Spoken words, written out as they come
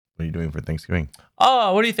What are you doing for Thanksgiving?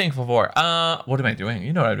 Oh, what are you thankful for? What am I doing?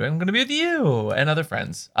 You know what I'm doing. I'm going to be with you and other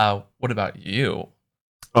friends. What about you?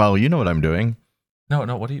 Oh, you know what I'm doing. No.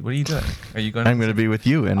 What are you doing? Are you going? I'm going to be with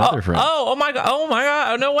you and other friends. Oh my god!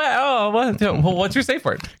 Oh no way! Oh, what's your safe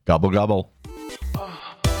word? Gobble gobble.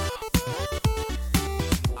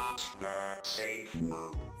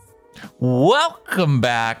 Welcome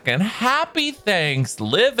back and happy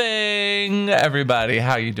Thanksgiving, everybody.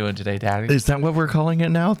 How you doing today, Daddy? Is that what we're calling it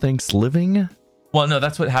now? Thanksgiving? Well, no,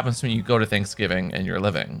 that's what happens when you go to Thanksgiving and you're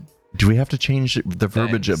living. Do we have to change the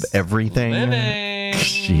verbiage of everything? Living.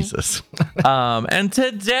 Jesus. And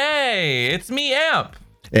today it's me, Amp.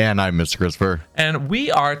 And I'm Mr. Christopher. And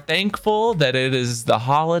we are thankful that it is the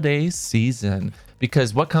holiday season.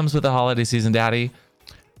 Because what comes with the holiday season, Daddy?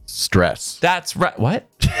 Stress. That's right. What?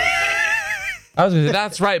 I was gonna say,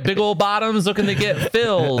 that's right. Big old bottoms looking to get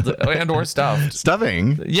filled and or stuffed.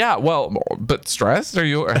 Stuffing? Yeah, well, but stressed? Are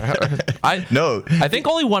you? No. I think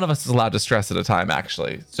only one of us is allowed to stress at a time,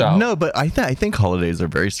 actually. So No, but I think holidays are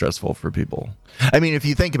very stressful for people. I mean, if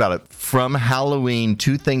you think about it, from Halloween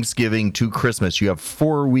to Thanksgiving to Christmas, you have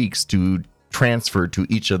 4 weeks to transfer to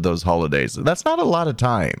each of those holidays. That's not a lot of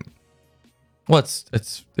time. Well,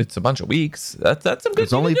 it's a bunch of weeks. That's some good.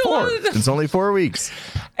 It's only 4. It's only 4 weeks.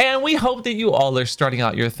 And we hope that you all are starting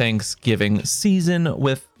out your Thanksgiving season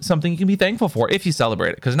with something you can be thankful for if you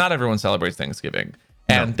celebrate it, because not everyone celebrates Thanksgiving,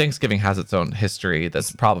 and Thanksgiving has its own history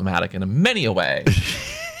that's problematic in many a way.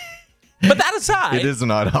 But that aside, it is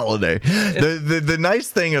an odd holiday. The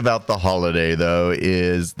nice thing about the holiday, though,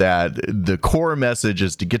 is that the core message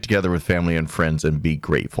is to get together with family and friends and be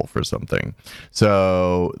grateful for something.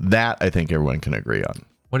 So that I think everyone can agree on.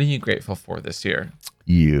 What are you grateful for this year?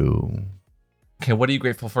 You. Okay, what are you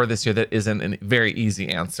grateful for this year that isn't a very easy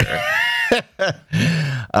answer?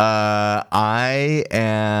 I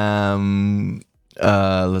am.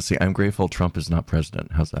 Let's see. I'm grateful Trump is not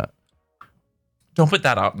president. How's that? Don't put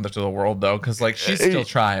that out into the world, though, because she's still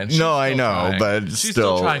trying. I know, but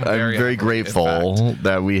still I'm very grateful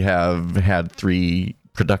that we have had 3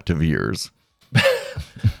 productive years.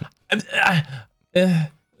 I'm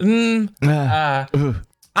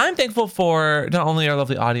thankful for not only our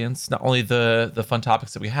lovely audience, not only the fun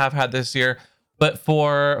topics that we have had this year, but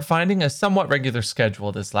for finding a somewhat regular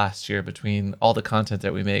schedule this last year between all the content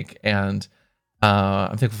that we make. And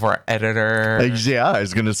I'm thankful for our editor. Yeah, I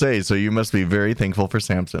was going to say, so you must be very thankful for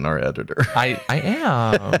Samson, our editor. I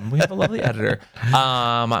am. We have a lovely editor. What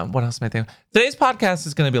else am I thankful? Today's podcast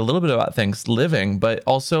is going to be a little bit about Thanksgiving, but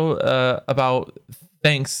also about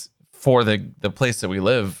thanks for the place that we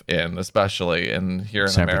live in, especially here in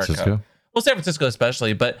San America. Francisco? Well, San Francisco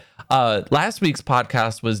especially, but last week's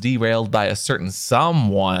podcast was derailed by a certain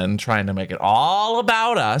someone trying to make it all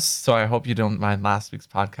about us. So I hope you don't mind last week's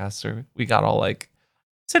podcast, or we got all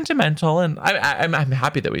sentimental, and I'm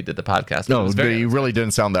happy that we did the podcast. No, you really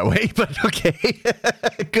didn't sound that way, but okay.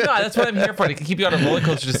 Good. No, that's what I'm here for, to keep you on a roller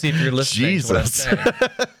coaster to see if you're listening. Jesus. To what I'm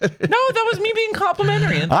saying. No, that was me being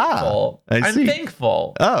complimentary and thankful. I see. I'm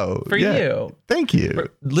thankful. For you. Thank you.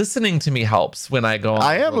 Listening to me helps when I go on.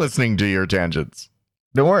 I am listening to your tangents.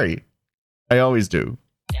 Don't worry. I always do.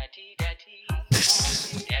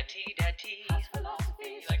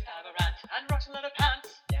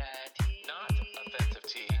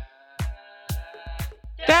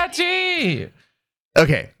 Daddy!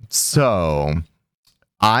 Okay, so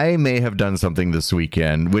I may have done something this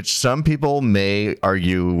weekend, which some people may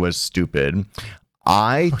argue was stupid.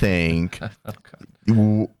 I think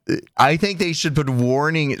they should put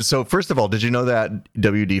warning. So first of all, did you know that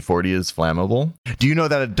WD-40 is flammable? Do you know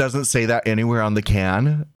that it doesn't say that anywhere on the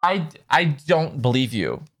can? I don't believe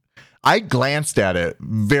you. I glanced at it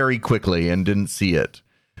very quickly and didn't see it.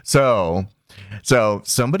 So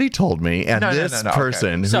somebody told me, and this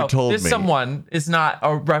person who told me, someone is not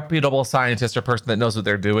a reputable scientist or person that knows what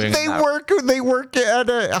they're doing. They work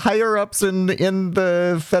at higher ups in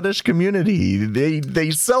the fetish community.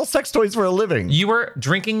 They sell sex toys for a living. You were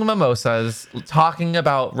drinking mimosas, talking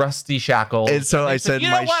about rusty shackles, and so I said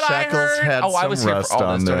my shackles had some rust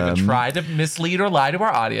on them. To try to mislead or lie to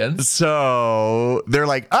our audience. So they're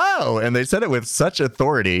like, oh, and they said it with such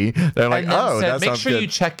authority. They're like, oh, that sounds good. Make sure you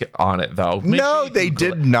check on it though. No, they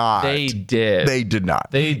did not. They did. They did not.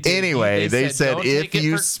 They did. Anyway, they said if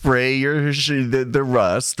you spray the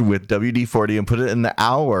rust with WD-40 and put it in the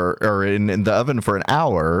hour or in the oven for an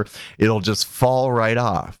hour, it'll just fall right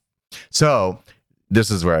off. So this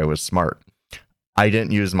is where I was smart. I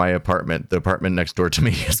didn't use my apartment. The apartment next door to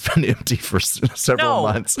me has been empty for several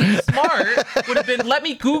months. Smart would have been, let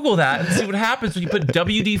me Google that and see what happens when you put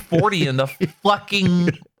WD-40 in the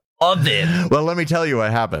fucking oven. Well, let me tell you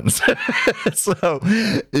what happens. So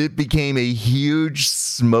it became a huge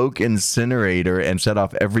smoke incinerator and set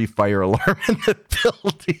off every fire alarm in the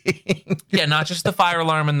building. Yeah, not just the fire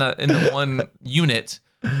alarm in the one unit.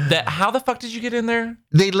 How the fuck did you get in there?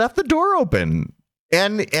 They left the door open.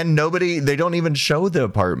 And nobody, they don't even show the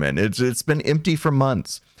apartment. It's been empty for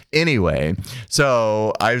months. Anyway,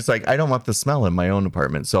 so I was like, I don't want the smell in my own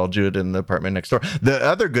apartment, so I'll do it in the apartment next door. The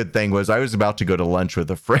other good thing was I was about to go to lunch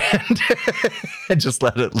with a friend and just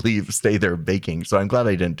let it stay there baking. So I'm glad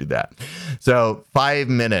I didn't do that. So 5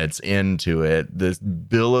 minutes into it, this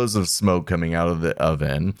billows of smoke coming out of the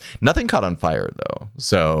oven. Nothing caught on fire, though.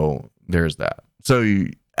 So there's that. So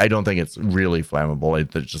I don't think it's really flammable. I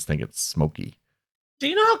just think it's smoky. Do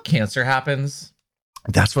you know how cancer happens?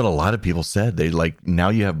 That's what a lot of people said. They now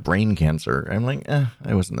you have brain cancer. I'm like,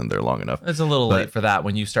 I wasn't in there long enough. It's a little late for that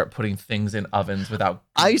when you start putting things in ovens without.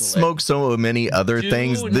 I smoke so many other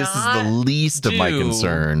things. This is the least of my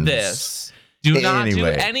concerns. Do not do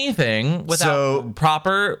anything without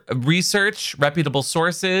proper research, reputable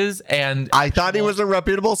sources, and. I thought he was a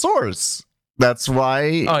reputable source. That's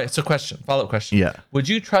why. All right. So follow-up question. Yeah. Would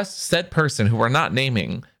you trust said person who we're not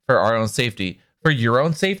naming for our own safety, for your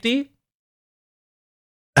own safety?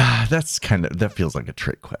 That feels like a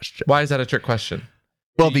trick question. Why is that a trick question?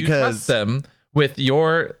 Well, Do you trust them with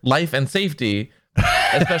your life and safety,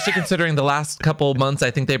 especially considering the last couple months,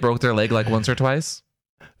 I think they broke their leg like once or twice.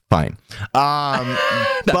 Fine.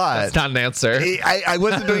 But that's not an answer. I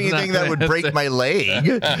wasn't doing anything that would break my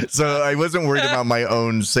leg. So I wasn't worried about my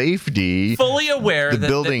own safety. Fully aware the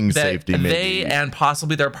building safety, maybe. They and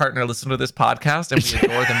possibly their partner listen to this podcast, and we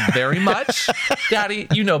adore them very much. Daddy,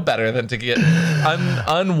 you know better than to get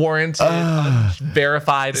unwarranted,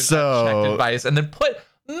 unverified, and unchecked advice, and then put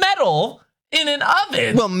metal in an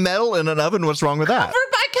oven. Well, metal in an oven, what's wrong with that?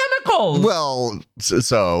 Covered by chemicals. Well,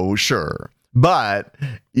 so sure. But,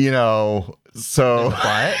 so...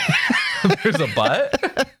 There's a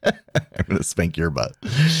butt? I'm going to spank your butt.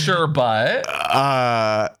 Sure, but...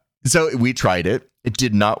 So we tried it. It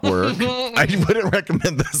did not work. I wouldn't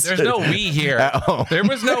recommend this. There's no we here. There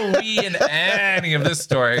was no we in any of this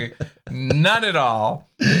story. None at all.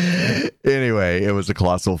 Anyway, it was a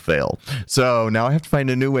colossal fail. So now I have to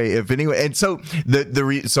find a new way. And so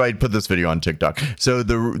so I put this video on TikTok. So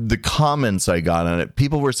the comments I got on it,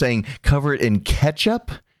 people were saying cover it in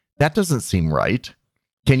ketchup. That doesn't seem right.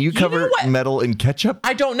 Can you cover metal in ketchup?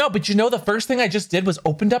 I don't know, but the first thing I just did was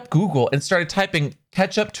opened up Google and started typing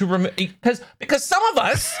ketchup to remove, because some of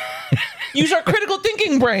us use our critical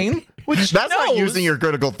thinking brain, which that's not using your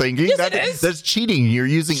critical thinking. Yes, it is. That's cheating. You're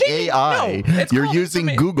using AI. No, you're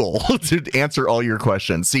using Google to answer all your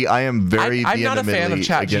questions. See, I am very I'm not a fan of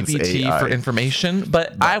ChatGPT for information,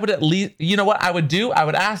 but I would at least, you know what I would do? I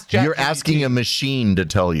would ask ChatGPT. You're asking a machine to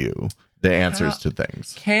tell you the answers to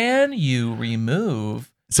things. Can you remove?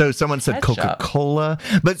 So someone said Coca-Cola,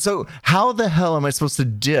 but so how the hell am I supposed to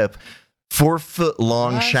dip 4-foot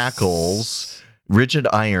long shackles, rigid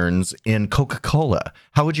irons in Coca-Cola?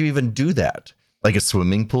 How would you even do that? Like a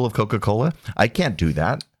swimming pool of Coca-Cola? I can't do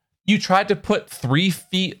that. You tried to put 3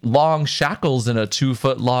 feet long shackles in a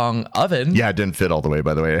 2-foot long oven. Yeah, it didn't fit all the way,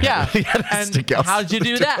 by the way. Yeah. And how'd you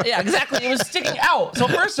do that? Yeah, exactly. It was sticking out. So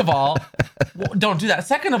first of all, don't do that.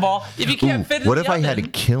 Second of all, if you can't fit it in the oven. What if I had a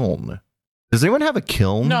kiln? Does anyone have a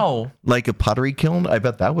kiln? No. Like a pottery kiln? I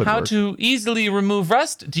bet that would work. How to easily remove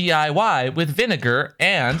rust DIY with vinegar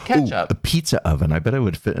and ketchup. A pizza oven. I bet it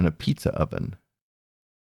would fit in a pizza oven.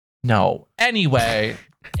 No. Anyway,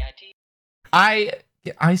 it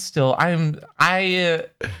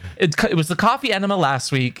was the coffee enema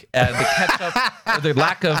last week, and the ketchup, the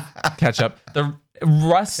lack of ketchup, the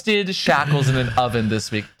rusted shackles in an oven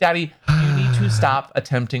this week. Daddy, you need to stop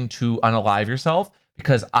attempting to unalive yourself,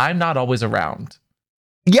 because I'm not always around.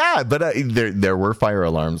 Yeah, but there were fire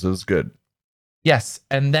alarms. It was good. Yes,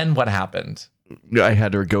 and then what happened? I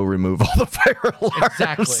had to go remove all the fire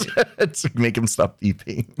alarms. Exactly. To make them stop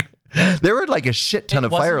beeping. There were like a shit ton of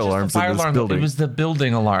fire alarms in this building. It was the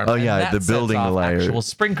building alarm. Oh yeah, the building alarm. Actual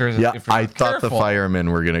sprinklers. Yeah, I thought the firemen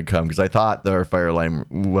were going to come because I thought their fire alarm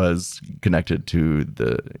was connected to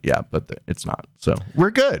but it's not. So we're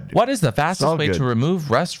good. What is the fastest way to remove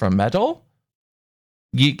rust from metal?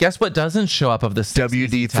 Guess what doesn't show up of the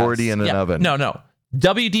WD-40 in an oven. No.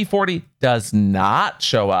 WD-40 does not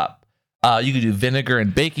show up. You can do vinegar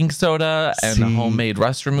and baking soda and a homemade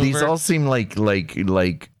rust remover. These all seem like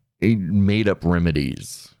made up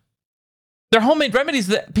remedies. They're homemade remedies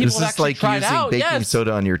that people have actually tried out. This is like using baking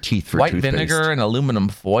soda on your teeth for white toothpaste. Vinegar and aluminum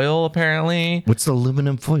foil, apparently. What's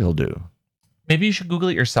aluminum foil do? Maybe you should Google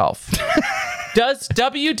it yourself.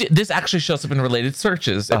 This actually shows up in related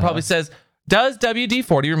searches. It probably says, does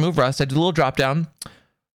WD-40 remove rust? I did a little drop down.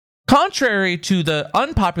 Contrary to the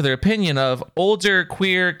unpopular opinion of older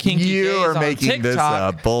queer kinky You gays are on making TikTok, this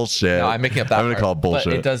up. Bullshit. No, I'm making up that. I'm going to call it bullshit.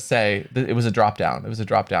 But it does say it was a drop down.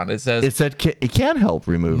 It says it said it can help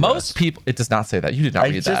remove most rust. people. It does not say that. You did not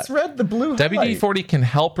read that. I just read the blue WD-40 can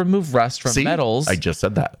help remove rust from metals. I just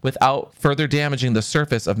said that. Without further damaging the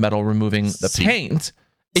surface of metal, removing the paint.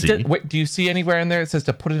 Wait, do you see anywhere in there it says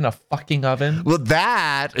to put it in a fucking oven? Well,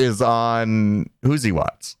 that is on Whoozy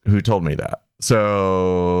Watts, who told me that.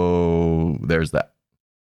 So there's that.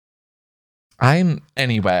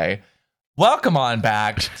 Anyway, welcome on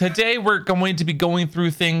back. Today we're going to be going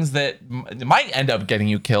through things that might end up getting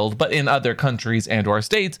you killed, but in other countries and or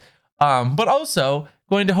states. But also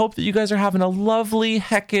going to hope that you guys are having a lovely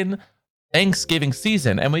heckin' Thanksgiving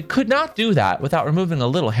season. And we could not do that without removing a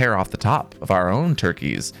little hair off the top of our own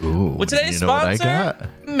turkeys. Ooh, with today's sponsor,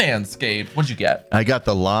 Manscaped. What'd you get? I got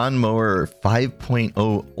the Lawnmower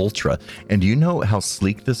 5.0 Ultra. And do you know how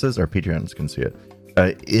sleek this is? Our Patreons can see it.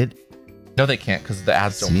 No, they can't because the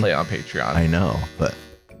ads don't play on Patreon. I know, but...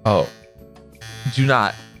 Oh. Do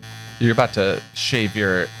not... You're about to shave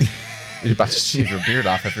your... You're about to shave your beard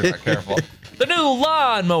off if you're not careful. The new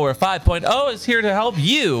Lawnmower 5.0 is here to help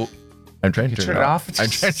you... I'm trying to turn it off.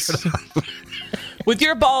 I'm trying to turn it off. With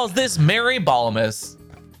your balls this Merry Ballmas.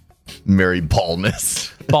 Merry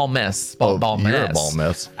Ballmas. Ballmas. Ballmas. You're a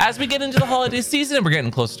Ballmas. As we get into the holiday season and we're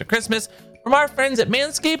getting closer to Christmas, from our friends at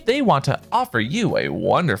Manscaped, they want to offer you a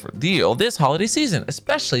wonderful deal this holiday season,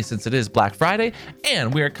 especially since it is Black Friday,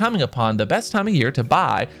 and we are coming upon the best time of year to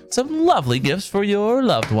buy some lovely gifts for your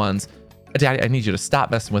loved ones. Daddy, I need you to stop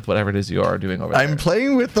messing with whatever it is you are doing over there. I'm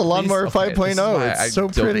playing with the Lawnmower 5.0. It's so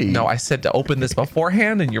pretty. No, I said to open this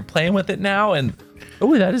beforehand, and you're playing with it now. And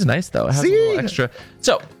oh, that is nice though. It has a little extra.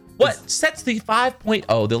 So, what sets the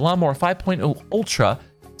 5.0, the Lawnmower 5.0 Ultra,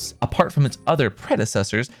 apart from its other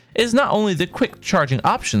predecessors, is not only the quick charging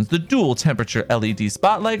options, the dual temperature LED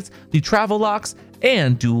spotlights, the travel locks,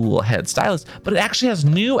 and dual head stylus, but it actually has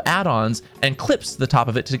new add-ons and clips to the top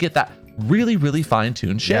of it to get that really, really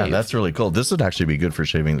fine-tuned shave. Yeah, that's really cool. This would actually be good for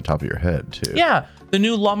shaving the top of your head too. Yeah, the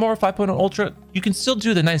new Lawnmower 5.0 Ultra, you can still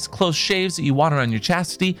do the nice close shaves that you want around your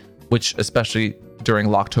chastity, which especially during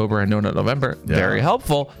Locktober and November, very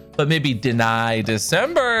helpful. But maybe deny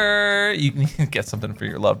December, you can get something for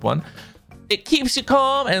your loved one. It keeps you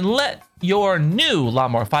calm and let your new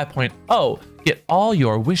Lawnmower 5.0 get all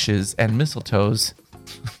your wishes and mistletoes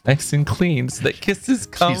nice and clean so that kisses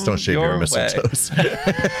come Please don't shave your mistletoes.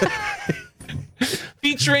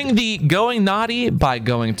 Featuring the Going Naughty by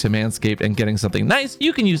going to Manscaped and getting something nice,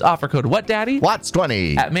 you can use offer code What Daddy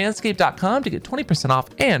Watts20 at manscaped.com to get 20% off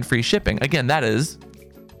and free shipping. Again, that is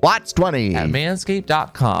Watts20 at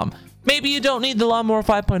manscaped.com. Maybe you don't need the Lawnmower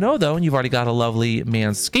 5.0 though, and you've already got a lovely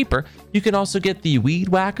Manscaper. You can also get the Weed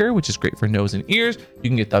Whacker, which is great for nose and ears. You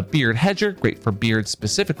can get the Beard Hedger, great for beards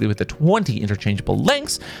specifically with the 20 interchangeable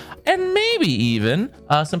lengths. And maybe even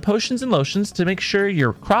some potions and lotions to make sure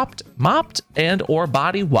you're cropped, mopped, and or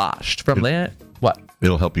body washed from what?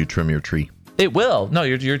 It'll help you trim your tree. It will. No,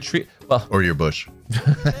 your tree. Well, or your bush.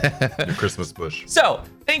 Your Christmas bush. So,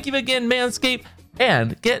 thank you again, Manscaped.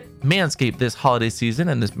 And get Manscaped this holiday season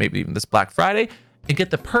and this maybe even this Black Friday and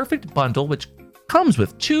get the perfect bundle, which comes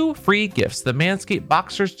with 2 free gifts: the Manscaped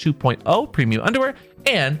Boxers 2.0 premium underwear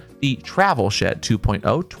and the Travel Shed 2.0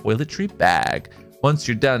 toiletry bag. Once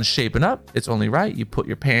you're done shaping up, it's only right you put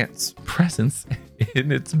your pants presents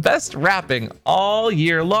in its best wrapping all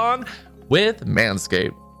year long with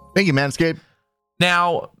Manscaped. Thank you, Manscaped.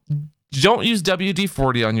 Now, don't use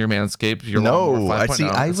WD-40 on your Manscaped. No, I see.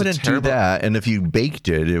 I wouldn't do that. And if you baked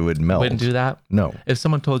it, it would melt. Wouldn't do that? No. If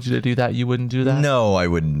someone told you to do that, you wouldn't do that? No, I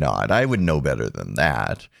would not. I would know better than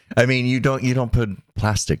that. I mean, you don't put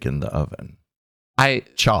plastic in the oven.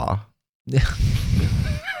 Chaw.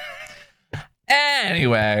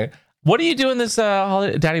 Anyway, what are you doing this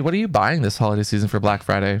holiday? Daddy, what are you buying this holiday season for Black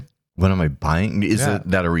Friday? What am I buying? Is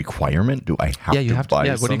that a requirement? Do I have to buy something?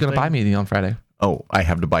 Yeah, what are you going to buy me on Friday? Oh, I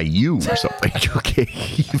have to buy you something. Okay,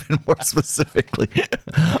 even more specifically.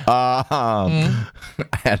 I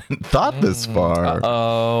hadn't thought this far.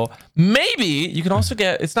 Oh, maybe you can also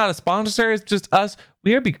get. It's not a sponsor. It's just us.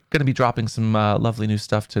 We are going to be dropping some lovely new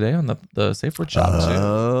stuff today on the Safe Word shop.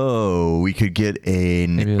 Oh, we could get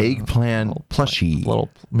an eggplant plushie.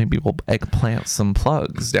 Maybe we'll eggplant some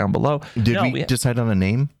plugs down below. Did we decide on a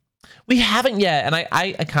name? We haven't yet, and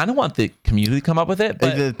I kind of want the community to come up with it.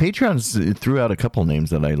 But The Patreons threw out a couple names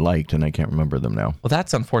that I liked, and I can't remember them now. Well,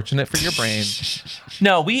 that's unfortunate for your brain.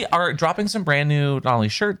 No, we are dropping some brand new, not only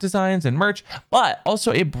shirt designs and merch, but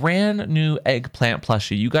also a brand new eggplant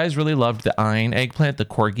plushie. You guys really loved the Ein eggplant, the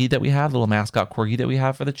corgi that we have, the little mascot corgi that we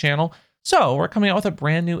have for the channel. So we're coming out with a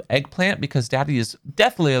brand new eggplant because Daddy is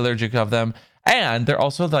deathly allergic of them. And they're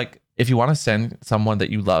also like, if you want to send someone that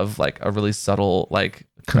you love, like a really subtle, like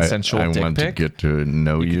consensual dick pic. I want to get to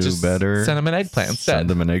know you better. Send them an eggplant instead. Send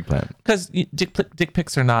them an eggplant. Because dick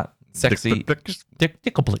pics are not sexy. Dick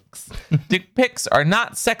pics are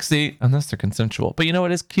not sexy unless they're consensual. But you know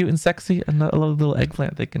what is cute and sexy? A little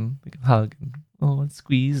eggplant they can hug and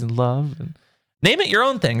squeeze and love and name it your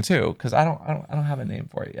own thing too. Because I don't have a name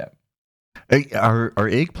for it yet. Are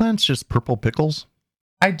eggplants just purple pickles?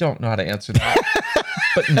 I don't know how to answer that.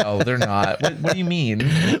 But no, they're not. What do you mean?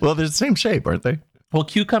 Well, they're the same shape, aren't they? Well,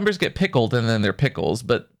 cucumbers get pickled and then they're pickles,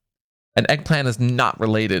 but an eggplant is not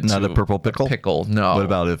related to a purple pickle? Pickle, no. What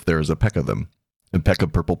about if there's a peck of them? A peck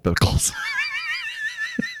of purple pickles.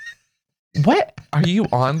 What are you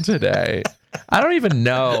on today? I don't even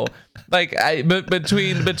know. Like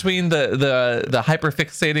between the hyper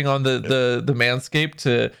fixating on the manscaped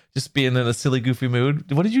to just being in a silly goofy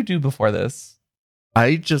mood. What did you do before this?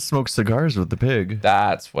 I just smoked cigars with the pig.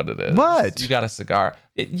 That's what it is. What? You got a cigar.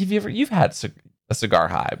 You've had a cigar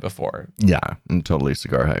high before? Yeah, I'm totally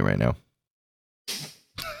cigar high right now.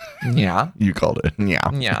 Yeah. You called it. Yeah.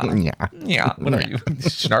 Yeah. Yeah. Yeah. What are you?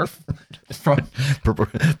 Snarf? Purple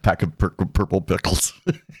pack of purple pickles.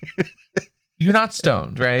 You're not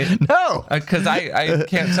stoned, right? No. Because I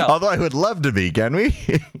can't tell. Although I would love to be, can we?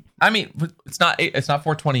 I mean, it's not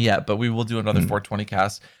 420 yet, but we will do another 420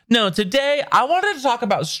 cast. No, today I wanted to talk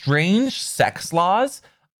about strange sex laws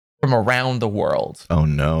from around the world. Oh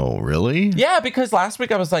no, really? Yeah, because last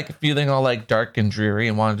week I was like feeling all like dark and dreary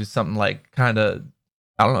and wanted to do something like kind of,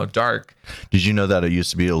 I don't know, dark. Did you know that it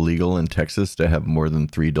used to be illegal in Texas to have more than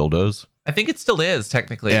 3 dildos? I think it still is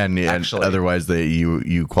technically. And actually, otherwise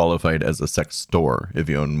you qualified as a sex store if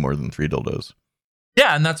you own more than 3 dildos.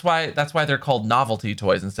 Yeah, and that's why they're called novelty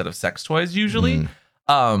toys instead of sex toys usually.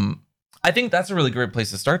 I think that's a really great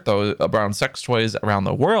place to start though around sex toys around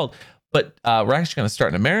the world. But we're actually going to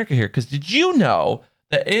start in America here because did you know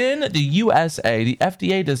that in the USA the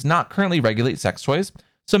FDA does not currently regulate sex toys?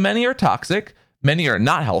 So many are toxic, many are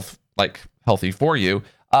not healthy for you.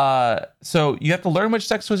 So you have to learn which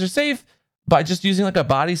sex toys are safe by just using like a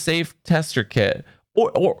body safe tester kit.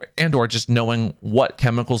 Or just knowing what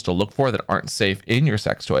chemicals to look for that aren't safe in your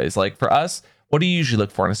sex toys. Like for us, what do you usually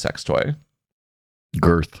look for in a sex toy?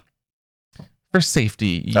 Girth. For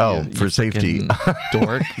safety. For safety.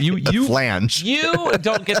 Dork. You flange. You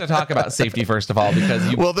don't get to talk about safety first of all because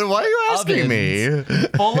you. Well, then why are you asking me?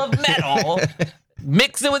 Full of metal.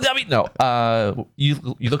 Mix it with No.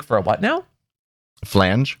 You look for a what now?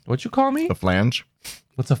 Flange. What'd you call me? A flange.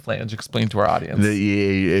 What's a flange? Explain to our audience.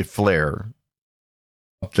 A flare.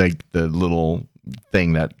 Like the little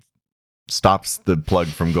thing that stops the plug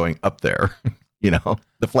from going up there,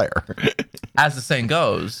 the flare. As the saying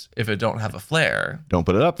goes, if it don't have a flare, don't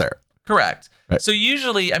put it up there. Correct. Right. So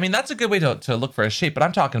usually, I mean, that's a good way to look for a shape, but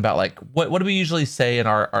I'm talking about like, what do we usually say in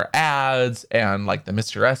our ads and like the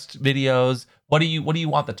Mr. S videos? What do you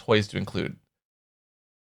want the toys to include?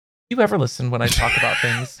 You ever listen when I talk about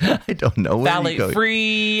things? I don't know. Phthalate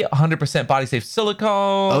free, 100% body safe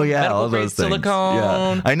silicone. Oh yeah, all those silicone.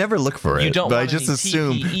 Yeah. I never look for it, but I just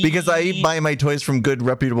assume because I buy my toys from good,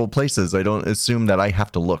 reputable places. I don't assume that I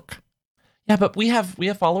have to look. Yeah, but we have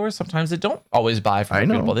followers sometimes that don't always buy from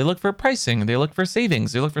people. They look for pricing. They look for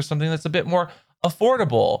savings. They look for something that's a bit more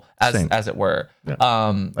affordable, as it were. Yeah.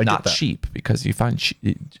 Not cheap, because you find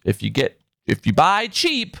if you buy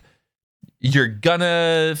cheap, you're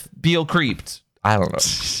gonna feel creeped. I don't know.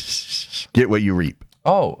 Get what you reap.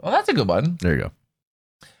 Oh, well, that's a good one. There you go.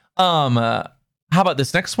 How about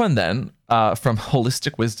this next one then? From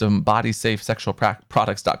Holistic Wisdom Body Safe Sexual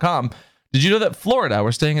Products.com. Did you know that Florida,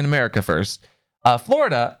 we're staying in America first,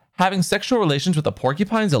 Florida, having sexual relations with a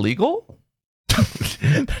porcupine is illegal?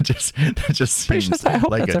 that just seems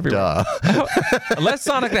like a duh. Unless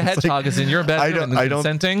Sonic the Hedgehog is in your bedroom and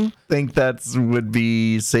consenting. I don't think that would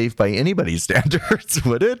be safe by anybody's standards,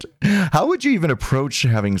 would it? How would you even approach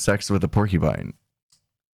having sex with a porcupine?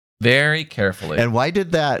 Very carefully. And why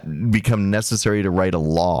did that become necessary to write a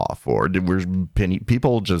law for? Were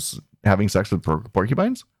people just having sex with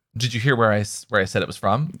porcupines? Did you hear where I said it was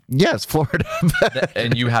from? Yes, Florida.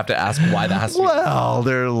 And you have to ask why that has to be. Well,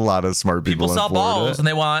 there are a lot of smart people in sell Florida. balls and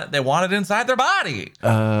they want it inside their body.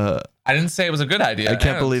 I didn't say it was a good idea. I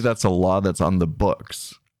can't believe that's a law that's on the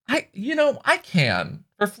books. I can.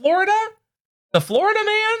 For Florida, the Florida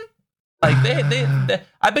man, like they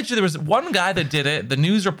I bet you there was one guy that did it. The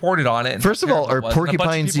news reported on it. First of all, are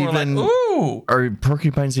porcupines even are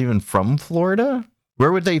porcupines even from Florida?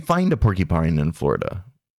 Where would they find a porcupine in Florida?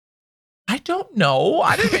 I don't know.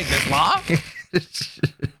 I didn't make this law.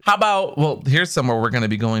 How about, well, here's somewhere we're going to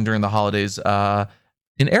be going during the holidays.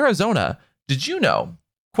 In Arizona, did you know,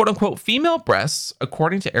 quote unquote, female breasts,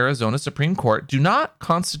 according to Arizona Supreme Court, do not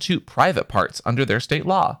constitute private parts under their state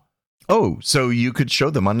law? Oh, so you could show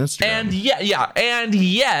them on Instagram. And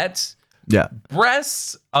yet,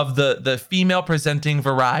 breasts of the female presenting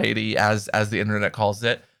variety, as the internet calls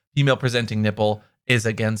it, female presenting nipple, is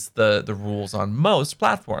against the rules on most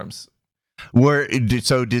platforms.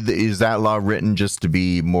 Is that law written just to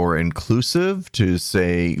be more inclusive, to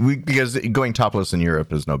say, because going topless in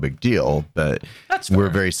Europe is no big deal, but we're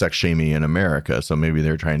very sex shamey in America, so maybe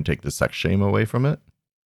they're trying to take the sex shame away from it?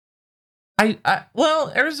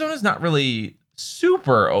 Well, Arizona's not really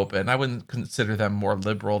super open. I wouldn't consider them more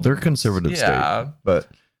liberal. They're a conservative state, but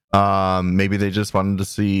maybe they just wanted to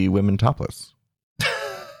see women topless.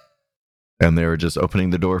 And they were just opening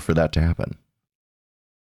the door for that to happen.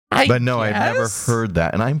 But no, I've never heard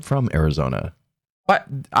that. And I'm from Arizona. But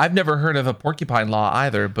I've never heard of a porcupine law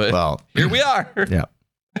either. But here we are. Yeah.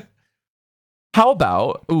 How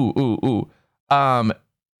about, okay,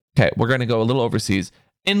 we're going to go a little overseas.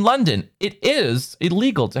 In London, it is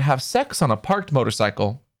illegal to have sex on a parked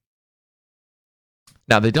motorcycle.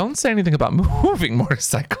 Now, they don't say anything about moving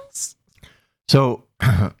motorcycles. So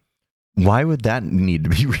why would that need to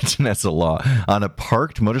be written as a law on a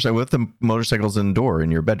parked motorcycle? What if the motorcycle's indoor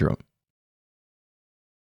in your bedroom?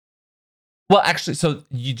 Well, actually,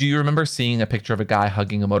 do you remember seeing a picture of a guy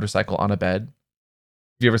hugging a motorcycle on a bed? Have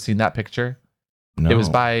you ever seen that picture? No. It was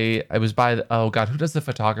by oh God, who does the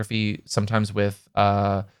photography sometimes with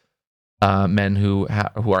men who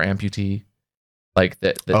are amputee, like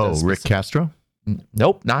that? Rick Castro?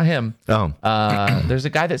 Nope, not him. Oh, there's a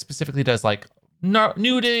guy that specifically does like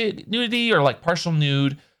nudity or like partial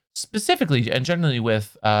nude, specifically and generally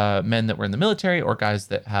with men that were in the military or guys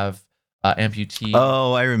that have amputee.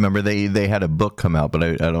 Oh, I remember they had a book come out, but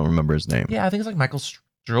I don't remember his name. Yeah, I think it's like Michael Strokes.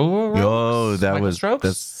 Oh,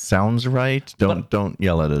 that sounds right. Don't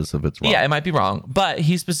yell at us if it's wrong. Yeah, it might be wrong, but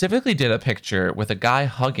he specifically did a picture with a guy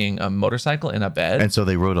hugging a motorcycle in a bed. And so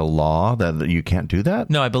they wrote a law that you can't do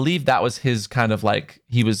that? No, I believe that was his kind of like,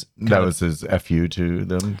 his FU to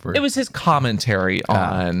them. It was his commentary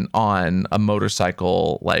on a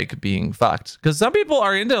motorcycle like being fucked. Because some people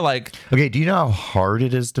are into like... Okay, do you know how hard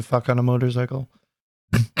it is to fuck on a motorcycle?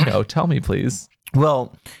 No, tell me please.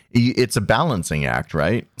 Well, it's a balancing act,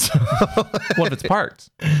 right? What if it's parked?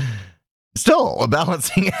 Still a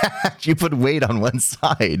balancing act. You put weight on one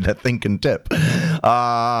side, that thing can tip.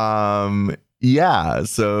 Yeah,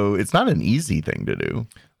 so it's not an easy thing to do.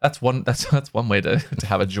 That's one way to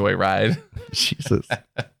have a joyride. Jesus.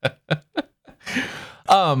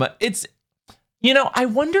 It's, I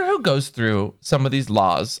wonder who goes through some of these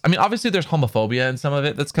laws. I mean, obviously there's homophobia in some of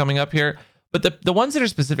it that's coming up here, but the ones that are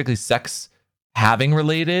specifically sex having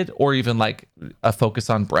related, or even like a focus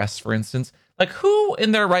on breasts, for instance, like who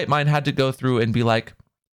in their right mind had to go through and be like,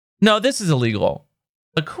 no, this is illegal?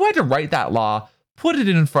 Like who had to write that law, put it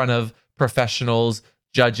in front of professionals,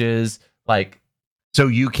 judges, like. So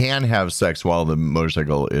you can have sex while the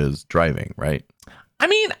motorcycle is driving, right? I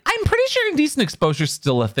mean, I'm pretty sure indecent exposure is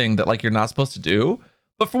still a thing that like you're not supposed to do,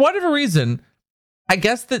 but for whatever reason, I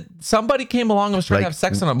guess that somebody came along and was trying to have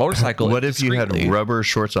sex on a motorcycle. What if you had rubber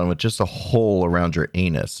shorts on with just a hole around your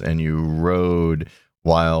anus and you rode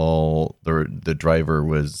while the driver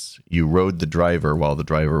was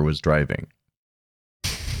driving?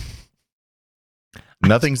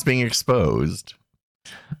 Nothing's being exposed.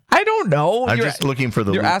 I don't know. I'm just looking for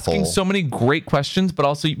the loophole. You're asking so many great questions, but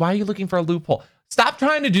also why are you looking for a loophole? Stop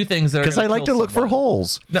trying to do things that are... Because I like to look for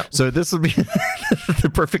holes. No. So this would be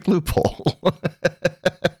the perfect loophole.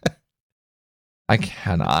 I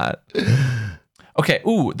cannot. Okay.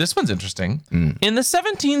 Ooh, this one's interesting. In the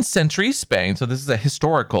 17th century Spain, so this is a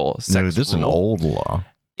historical sex No, this is an old law.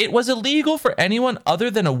 It was illegal for anyone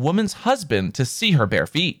other than a woman's husband to see her bare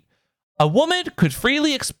feet. A woman could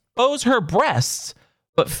freely expose her breasts,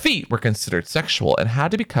 but feet were considered sexual and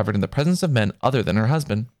had to be covered in the presence of men other than her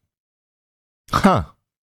husband. Huh.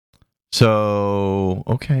 So,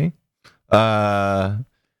 okay. Well,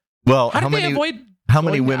 how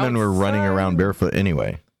many women were running around barefoot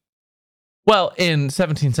anyway? Well, in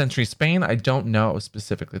 17th century Spain, I don't know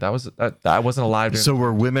specifically. That wasn't alive. So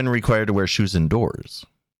were women required to wear shoes indoors?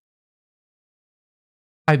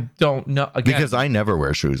 I don't know. Again, because I never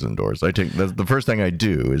wear shoes indoors. The first thing I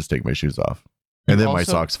do is take my shoes off, and then my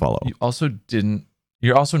socks follow.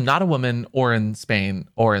 You're also not a woman or in Spain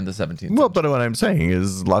or in the 17th century. Well, but what I'm saying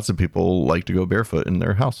is lots of people like to go barefoot in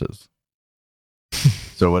their houses.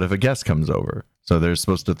 So what if a guest comes over? So they're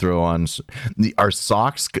supposed to throw on... Are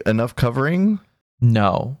socks enough covering?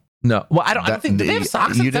 No. Well, I don't think... Do they have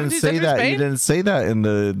socks in you didn't say that. Spain? You didn't say that in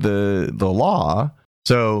the law.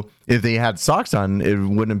 So if they had socks on, it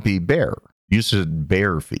wouldn't be bare. You said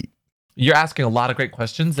bare feet. You're asking a lot of great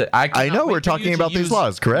questions that I know we're talking about these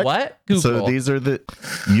laws, correct? What? Google. So these are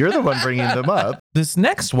you're the one bringing them up. This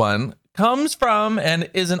next one comes from and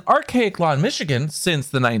is an archaic law in Michigan since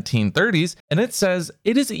the 1930s, and it says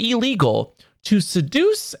it is illegal to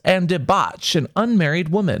seduce and debauch an unmarried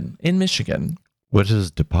woman in Michigan. What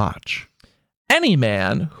is debauch? Any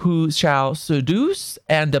man who shall seduce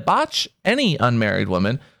and debauch any unmarried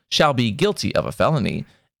woman shall be guilty of a felony.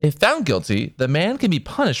 If found guilty, the man can be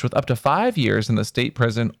punished with up to 5 years in the state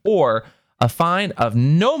prison or a fine of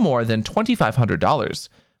no more than $2,500.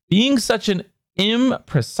 Being such an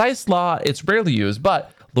imprecise law, it's rarely used,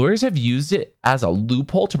 but lawyers have used it as a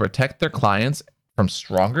loophole to protect their clients from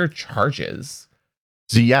stronger charges.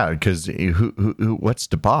 So yeah, because what's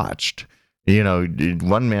debauched?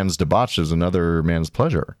 One man's debauch is another man's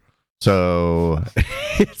pleasure. So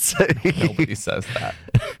nobody says that.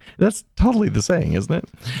 That's totally the saying, isn't it?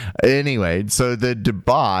 Anyway, so the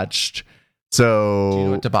debauched. So do you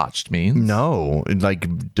know what debauched means? No,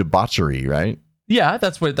 like debauchery, right? Yeah,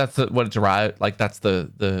 what it derived. Like that's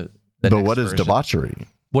the but what is debauchery?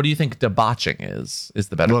 What do you think debauching is? Is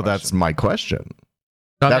the better? Well, question. That's my question.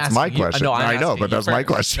 No, that's my question. I know, but that's my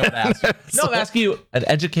question. I'm asking you an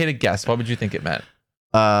educated guess. What would you think it meant?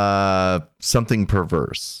 Something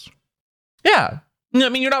perverse. Yeah, I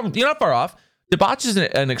mean you're not far off. Debauch is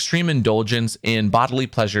an extreme indulgence in bodily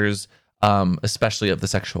pleasures, especially of the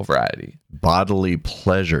sexual variety. Bodily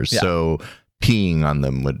pleasures. Yeah. So peeing on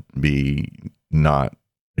them would be not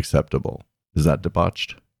acceptable. Is that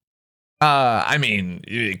debauched? I mean,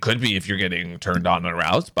 it could be if you're getting turned on and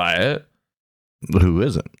aroused by it. But who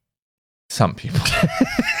isn't? Some people.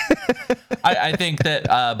 I think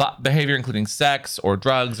that behavior including sex or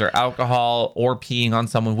drugs or alcohol or peeing on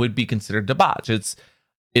someone would be considered debauch.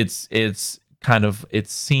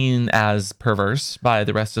 It's seen as perverse by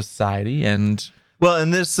the rest of society. And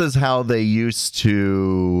this is how they used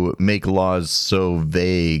to make laws so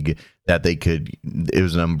vague that it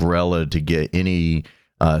was an umbrella to get any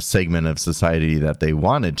segment of society that they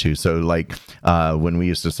wanted to. So like when we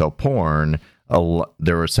used to sell porn,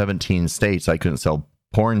 there were 17 states I couldn't sell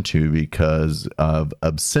porn to because of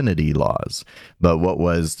obscenity laws. But what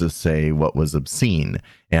was to say what was obscene?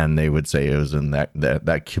 And they would say it was in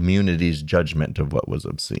that community's judgment of what was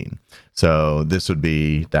obscene. So this would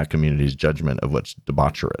be that community's judgment of what's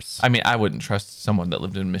debaucherous. I mean, I wouldn't trust someone that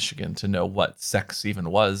lived in Michigan to know what sex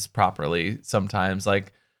even was properly. Sometimes,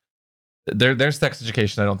 like their sex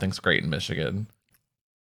education, I don't think is great in Michigan.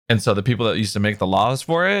 And so the people that used to make the laws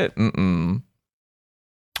for it,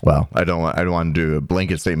 Well, I don't want to do a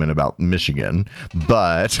blanket statement about Michigan,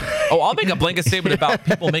 but I'll make a blanket statement about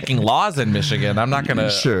people making laws in Michigan. I'm not gonna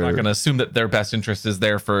assume that their best interest is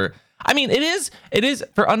there for. I mean, it is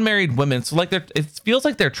for unmarried women. So like it feels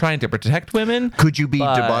like they're trying to protect women. Could you be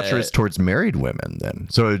debaucherous towards married women then?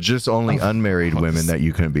 So it's just only unmarried women that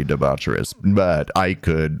you can be debaucherous, but I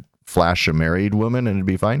could flash a married woman and it'd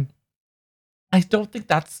be fine. I don't think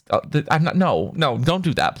that's. I'm not. No, don't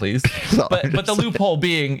do that, please. But the loophole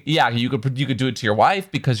being, yeah, you could do it to your wife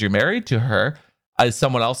because you're married to her as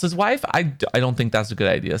someone else's wife. I don't think that's a good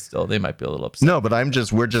idea. Still, they might be a little upset. No, but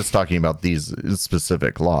we're just talking about these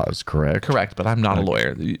specific laws, correct? Correct, but I'm not a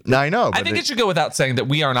lawyer. No, I know. I think it should go without saying that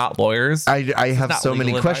we are not lawyers. I have so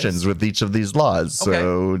many questions with each of these laws,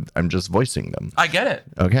 so I'm just voicing them. I get it.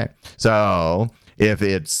 Okay, so if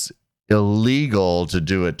it's illegal to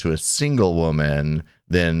do it to a single woman,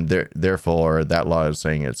 then therefore that law is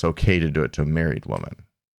saying it's okay to do it to a married woman,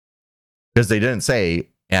 because they didn't say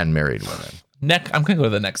and married women. I'm gonna go to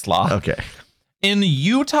the next law. Okay. In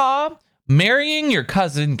Utah, marrying your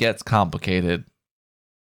cousin gets complicated.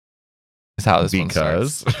 That's how this one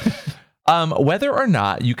starts. Whether or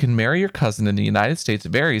not you can marry your cousin in the United States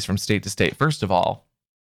varies from state to state. First of all,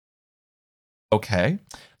 okay.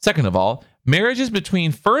 Second of all, marriages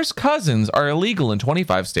between first cousins are illegal in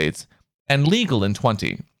 25 states and legal in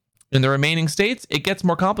 20. In the remaining states, it gets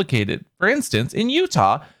more complicated. For instance, in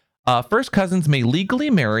Utah, first cousins may legally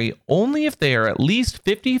marry only if they are at least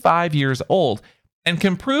 55 years old and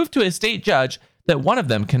can prove to a state judge that one of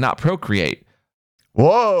them cannot procreate.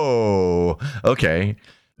 Whoa. Okay.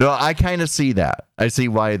 No, I kind of see that. I see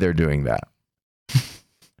why they're doing that.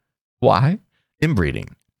 Why? Inbreeding.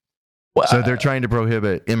 Well, So they're trying to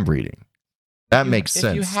prohibit inbreeding. That makes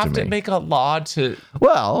sense. You have to me. make a law to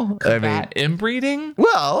combat inbreeding.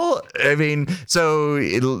 Well, I mean, so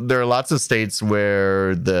there are lots of states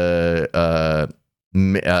where the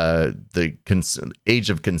age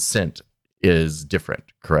of consent is different,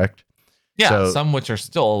 correct? Yeah, so, some which are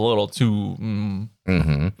still a little too. And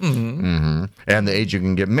the age you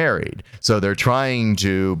can get married. So they're trying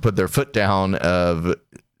to put their foot down of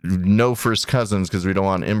no first cousins because we don't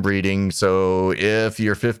want inbreeding. So if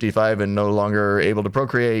you're 55 and no longer able to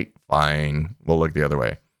procreate, fine, we'll look the other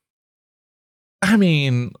way. I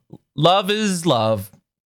mean, love is love,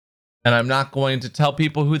 and I'm not going to tell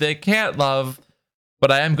people who they can't love,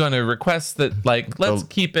 but I am going to request that, like, let's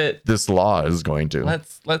keep it. This law is going to.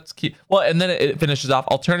 Let's keep. Well, and then it finishes off.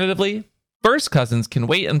 Alternatively, first cousins can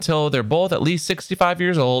wait until they're both at least 65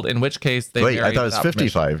 years old, in which case they. Wait, I thought it was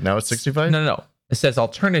 55. Permission. Now it's 65? No. It says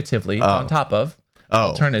alternatively on top of.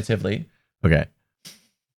 Alternatively. Okay.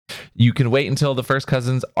 You can wait until the first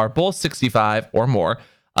cousins are both 65 or more,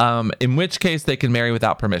 in which case they can marry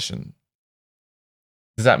without permission.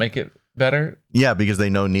 Does that make it better? Yeah, because they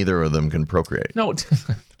know neither of them can procreate. No.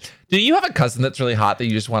 Do you have a cousin that's really hot that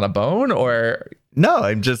you just want to bone, or? No,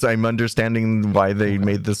 I'm understanding why they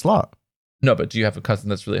made this law. No, but do you have a cousin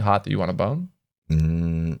that's really hot that you want to bone?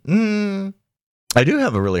 I do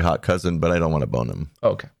have a really hot cousin, but I don't want to bone him.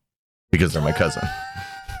 Okay. Because they're my cousin.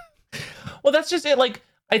 Well, that's just it. Like,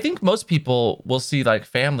 I think most people will see like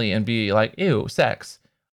family and be like, ew, sex.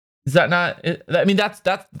 Is that not? I mean, that's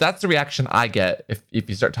the reaction I get if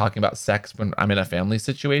you start talking about sex when I'm in a family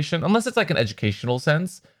situation, unless it's like an educational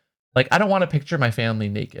sense. Like, I don't want to picture my family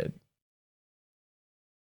naked.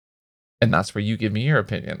 And that's where you give me your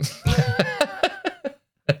opinion.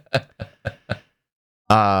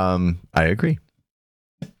 I agree.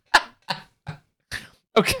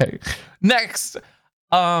 Okay. Next.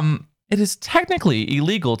 It is technically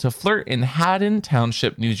illegal to flirt in Haddon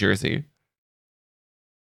Township, New Jersey.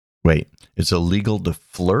 Wait, it's illegal to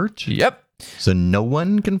flirt? Yep. So no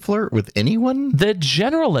one can flirt with anyone? The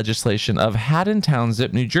general legislation of Haddon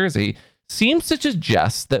Township, New Jersey, seems to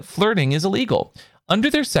suggest that flirting is illegal.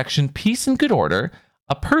 Under their section Peace and Good Order,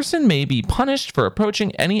 a person may be punished for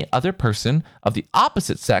approaching any other person of the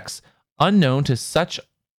opposite sex unknown to such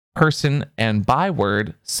person and by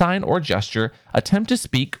word, sign, or gesture attempt to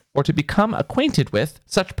speak or to become acquainted with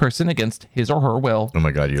such person against his or her will. Oh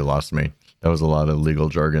my God, you lost me. That was a lot of legal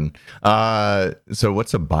jargon. So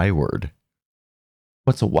what's a byword?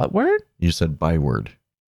 What's a what word? You said byword.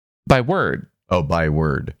 By word. Oh, by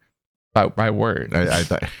word. By word. I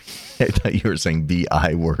thought you were saying the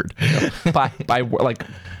I word. No, by like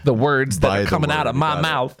the words that are coming out of my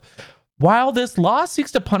mouth. While this law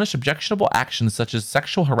seeks to punish objectionable actions such as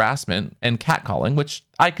sexual harassment and catcalling, which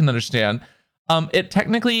I can understand, it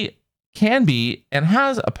technically can be and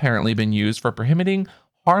has apparently been used for prohibiting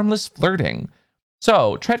harmless flirting.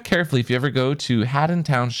 So tread carefully if you ever go to Haddon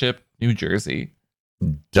Township, New Jersey.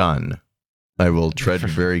 Done. I will tread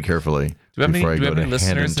very carefully before I go to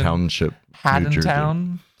Haddon Township, Haddon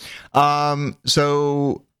Town.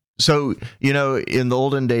 So, you know, in the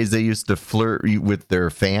olden days, they used to flirt with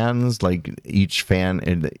their fans, like each fan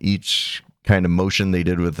and each kind of motion they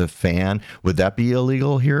did with the fan. Would that be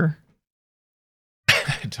illegal here?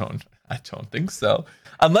 I don't think so.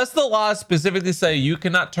 Unless the laws specifically say you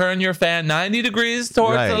cannot turn your fan 90 degrees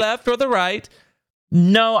towards the left or the right.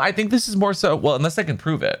 No, I think this is more so, well, unless they can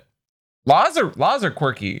prove it. Laws are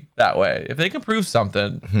quirky that way. If they can prove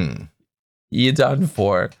something, you're done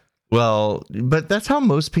for. Well, but that's how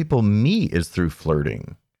most people meet, is through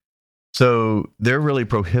flirting. So they're really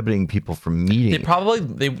prohibiting people from meeting. They probably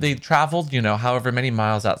they traveled, you know, however many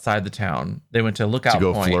miles outside the town. They went to Lookout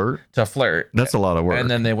Point to flirt. That's a lot of work. And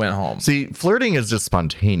then they went home. See, flirting is just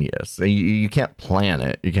spontaneous. You can't plan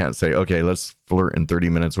it. You can't say, okay, let's flirt in 30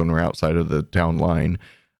 minutes when we're outside of the town line.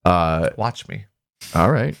 Watch me.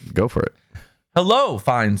 All right, go for it. Hello,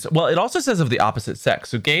 fines. Well, it also says of the opposite sex.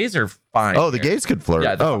 So gays are fine. Oh, the gays could flirt.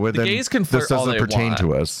 Yeah, the gays can flirt. This doesn't pertain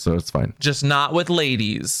to us, so it's fine. Just not with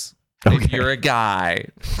ladies. Okay. If you're a guy.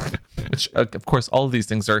 Which, of course, all of these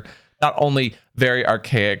things are not only very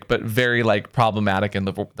archaic, but very like problematic in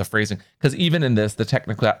the phrasing. Because even in this, the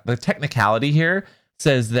technicality here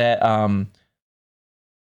says that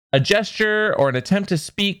a gesture or an attempt to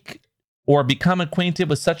speak or become acquainted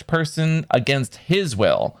with such person against his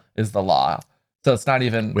will is the law. So it's not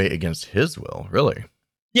even... Wait, against his will? Really?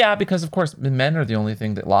 Yeah, because, of course, men are the only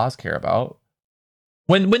thing that laws care about.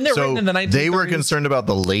 When they're written in the 1930s... they were concerned about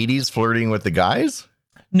the ladies flirting with the guys?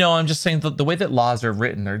 No, I'm just saying the way that laws are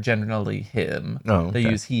written are generally him. Oh, okay. They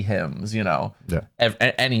use he, hims, Yeah.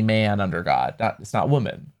 Any man under God. It's not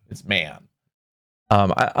woman, it's man.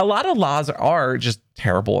 A lot of laws are just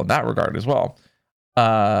terrible in that regard as well.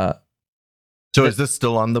 So is this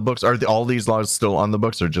still on the books? Are all these laws still on the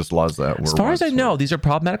books, or just laws that were? As far as I know, these are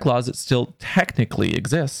problematic laws that still technically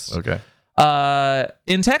exist. Okay.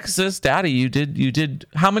 In Texas, Daddy, you did.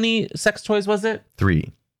 How many sex toys was it?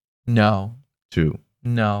 3, No. 2,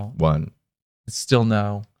 No. 1. It's still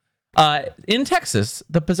no. In Texas,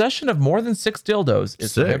 the possession of more than 6 dildos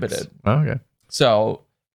is 6. prohibited. Oh, okay. So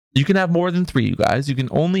you can have more than 3, you guys. You can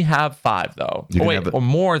only have 5, though. Or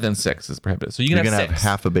more than 6 is prohibited. So you can have 6.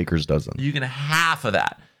 Half a baker's dozen. You can have half of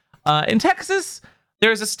that. In Texas,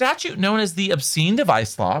 there is a statute known as the obscene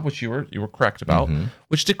device law, which you were correct about,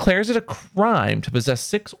 which declares it a crime to possess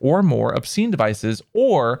 6 or more obscene devices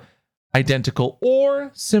or identical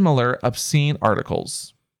or similar obscene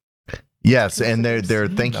articles. Yes, and their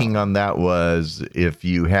thinking on that was if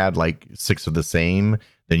you had like 6 of the same,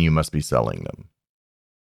 then you must be selling them.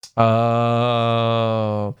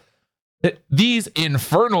 These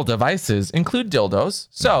infernal devices include dildos.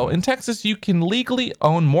 So in Texas, you can legally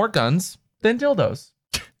own more guns than dildos.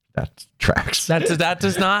 That tracks. That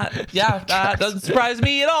does not. Yeah, that doesn't surprise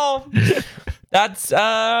me at all. That's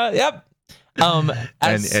yep.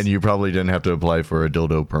 And you probably didn't have to apply for a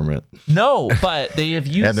dildo permit. No, but they have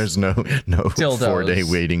used. And there's no dildos 4-day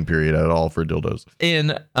waiting period at all for dildos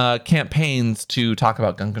in campaigns to talk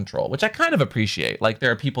about gun control, which I kind of appreciate. Like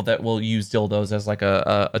there are people that will use dildos as like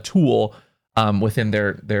a tool within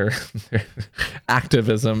their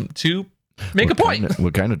activism to make a point.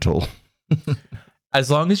 What kind of tool? As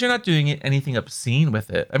long as you're not doing anything obscene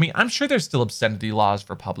with it. I mean, I'm sure there's still obscenity laws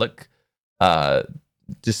for public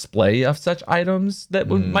display of such items that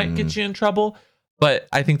might get you in trouble. But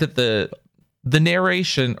I think that the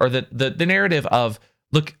narration or the narrative of,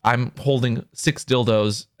 look, I'm holding 6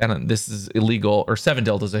 dildos and this is illegal, or 7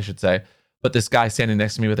 dildos, I should say, but this guy standing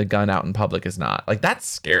next to me with a gun out in public is not. Like, that's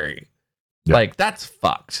scary. Yeah. Like, that's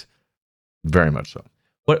fucked. Very much so.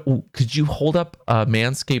 What could you hold up a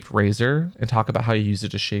Manscaped razor and talk about how you use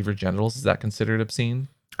it to shave your genitals? Is that considered obscene?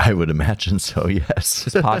 I would imagine so, yes.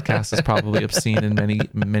 This podcast is probably obscene in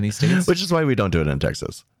many states. Which is why we don't do it in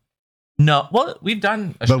Texas. No, well, we've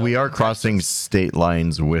done but we are crossing state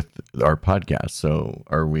lines with our podcast, so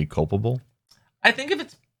are we culpable? I think if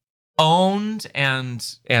it's owned and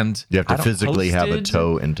you have to physically have a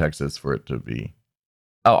toe in Texas for it to be.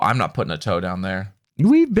 Oh, I'm not putting a toe down there.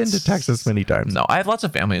 We've been to Texas many times. No, I have lots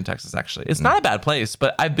of family in Texas, actually. It's not a bad place,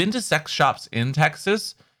 but I've been to sex shops in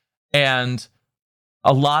Texas, and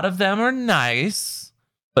a lot of them are nice,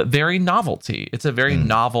 but very novelty. It's a very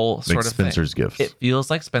novel sort of Spencer's thing. Gifts. It feels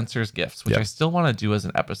like Spencer's Gifts, which I still want to do as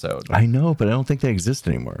an episode. I know, but I don't think they exist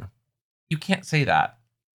anymore. You can't say that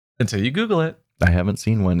until you Google it. I haven't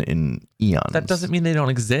seen one in eons. That doesn't mean they don't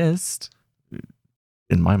exist.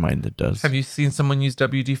 In my mind, it does. Have you seen someone use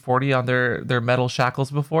WD-40 on their metal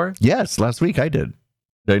shackles before? Yes, last week I did.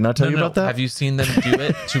 Did I not tell you about that? Have you seen them do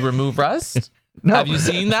it to remove rust? No. Have you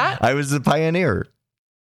seen that? I was a pioneer.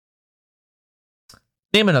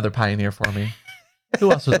 Name another pioneer for me.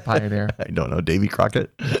 Who else was a pioneer? I don't know. Davy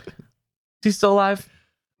Crockett. Is he still alive?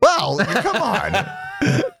 Well, come on.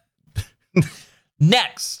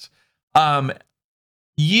 Next.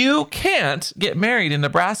 You can't get married in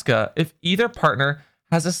Nebraska if either partner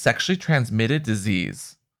has a sexually transmitted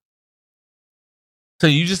disease. So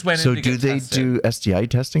you just went in to get tested. So do they do STI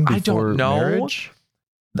testing before marriage?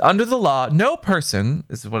 Under the law, no person,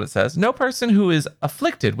 this is what it says, no person who is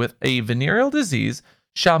afflicted with a venereal disease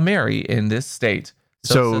shall marry in this state.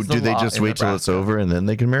 So do they just wait till it's over and then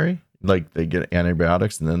they can marry? Like they get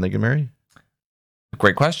antibiotics and then they can marry?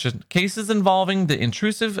 Great question. Cases involving the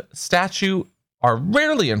intrusive statute are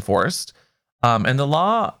rarely enforced, and the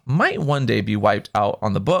law might one day be wiped out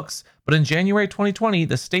on the books. But in January 2020,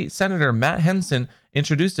 the state senator Matt Henson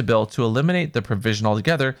introduced a bill to eliminate the provision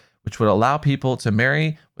altogether, which would allow people to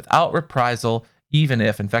marry without reprisal, even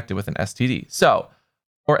if infected with an STD. So,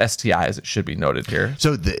 or STI, as it should be noted here.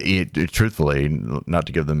 So, truthfully, not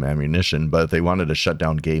to give them ammunition, but if they wanted to shut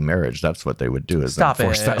down gay marriage, that's what they would do, is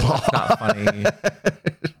enforce that law. It's not funny.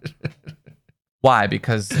 Why?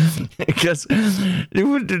 Because have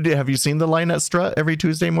you seen the line at Strut every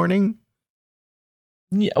Tuesday morning?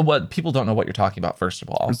 Yeah, well, people don't know what you're talking about, first of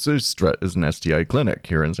all. So Strut is an STI clinic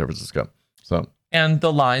here in San Francisco. And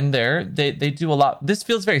the line there, they do a lot. This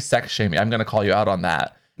feels very sex shaming. I'm going to call you out on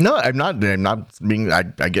that. No, I'm not being, I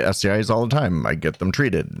get STIs all the time. I get them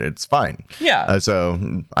treated. It's fine. Yeah.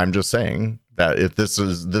 So I'm just saying that if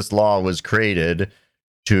this law was created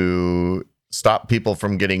to stop people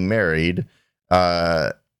from getting married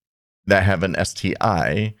that have an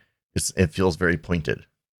STI, it feels very pointed.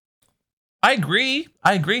 I agree.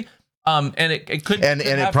 And it could, and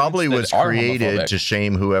it probably was created to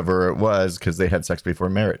shame whoever it was because they had sex before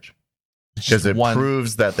marriage. Because it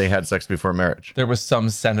proves that they had sex before marriage. There was some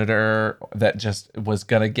senator that just was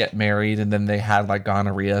gonna get married, and then they had like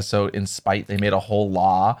gonorrhea. So in spite, they made a whole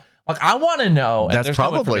law. Like, I want to know. That's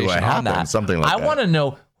probably what happened. Something like that. I want to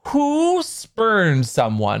know who spurned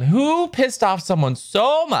someone, who pissed off someone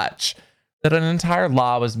so much that an entire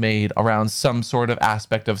law was made around some sort of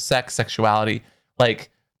aspect of sex, sexuality.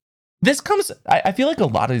 Like, this comes. I feel like a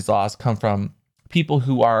lot of these laws come from people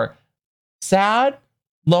who are sad,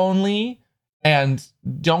 lonely, and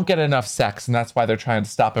don't get enough sex, and that's why they're trying to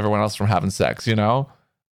stop everyone else from having sex, you know?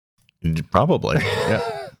 Probably.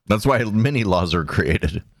 Yeah. That's why many laws are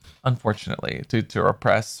created. Unfortunately, to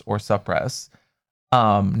oppress or suppress.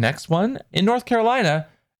 Next one. In North Carolina,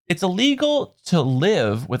 it's illegal to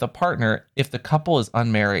live with a partner if the couple is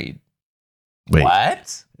unmarried. Wait,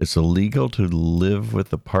 what? It's illegal to live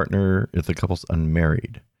with a partner if the couple's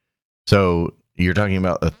unmarried. So you're talking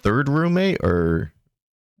about a third roommate, or...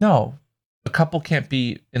 No. A couple can't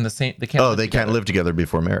be in the same. They can't. They can't live together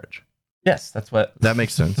before marriage. Yes, that's what. That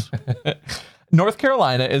makes sense. North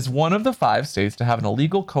Carolina is one of the 5 states to have an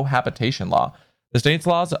illegal cohabitation law. The state's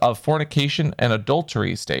laws of fornication and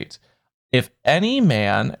adultery state: if any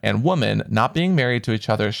man and woman not being married to each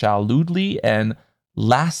other shall lewdly and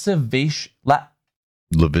lasciviously.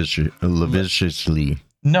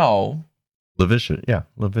 No.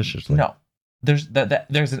 Lasciviously. No. There's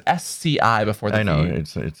an SCI before the I know, V.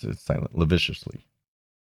 it's silent. Lasciviously.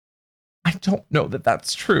 I don't know that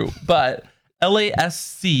that's true, but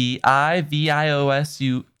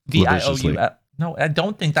LASCIVIOSU. No, I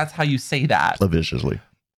don't think that's how you say that. Lasciviously.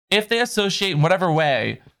 If they associate in whatever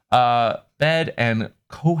way, bed and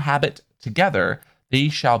cohabit together, they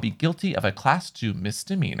shall be guilty of a Class 2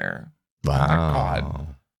 misdemeanor. Wow. Oh my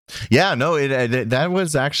God. Yeah, no, that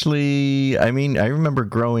was actually, I mean, I remember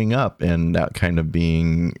growing up and that kind of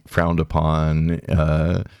being frowned upon,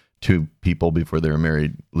 2 people before they were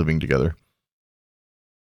married living together.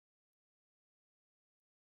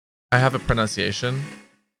 I have a pronunciation.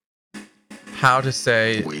 How to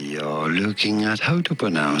say... We are looking at how to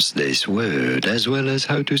pronounce this word, as well as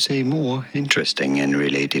how to say more interesting and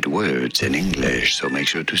related words in English, so make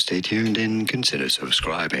sure to stay tuned and consider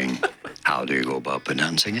subscribing. How do you go about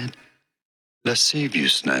pronouncing it?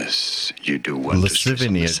 Lasciviousness. You do want to stress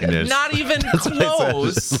on the Not even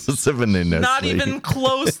close. Lasciviousness. Not even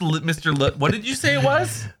close, Mr. What did you say it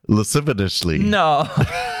was? Lasciviously. No.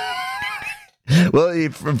 Well,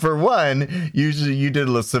 for one, usually you did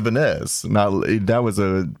lascivious. That was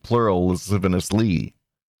a plural, lasciviously.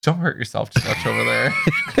 Don't hurt yourself too much over there.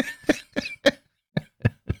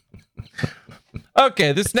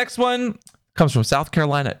 Okay, this next one comes from South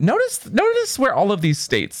Carolina. Notice where all of these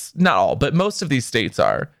states, not all, but most of these states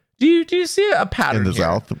are. Do you see a pattern in the here?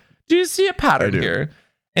 South? Do you see a pattern here?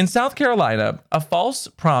 In South Carolina, a false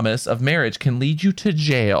promise of marriage can lead you to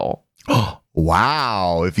jail.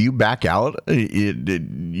 Wow. If you back out,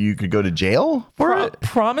 you could go to jail for it?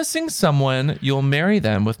 Promising someone you'll marry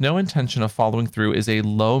them with no intention of following through is a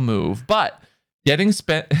low move, but getting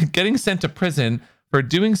sent to prison for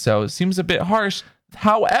doing so seems a bit harsh.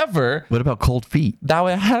 However, what about cold feet?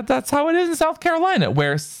 That's how it is in South Carolina,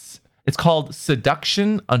 where it's called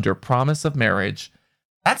seduction under promise of marriage.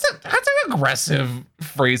 That's an aggressive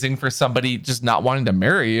phrasing for somebody just not wanting to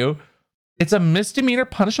marry you. It's a misdemeanor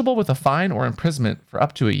punishable with a fine or imprisonment for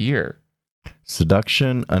up to a year.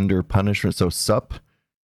 Seduction under punishment. So sup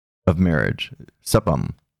of marriage.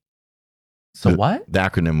 Supum. So what? The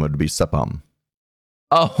acronym would be supum.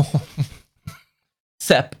 Oh.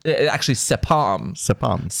 Actually, sepum.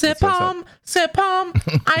 Sepum. Sepum.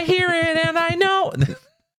 I hear it and I know.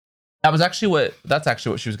 That's actually what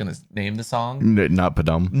she was going to name the song. Not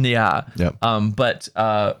padum. Yeah. Yep. But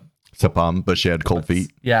Sepum, but she had cold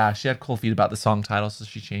feet. Yeah, she had cold feet about the song title, so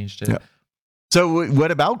she changed it. Yeah. So what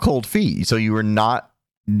about cold feet? So you were not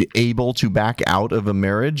able to back out of a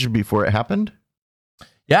marriage before it happened?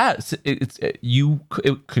 Yeah,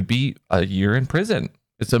 it could be a year in prison.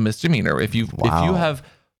 It's a misdemeanor if you have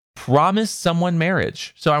promised someone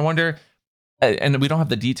marriage. So I wonder, and we don't have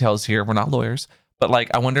the details here. We're not lawyers, but like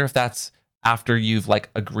I wonder if that's after you've like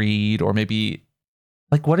agreed, or maybe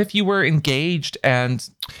like what if you were engaged and...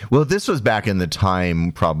 Well, this was back in the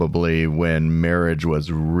time probably when marriage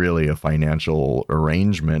was really a financial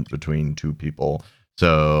arrangement between 2 people.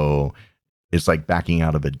 So it's like backing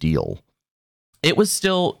out of a deal. It was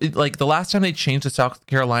still like the last time they changed the South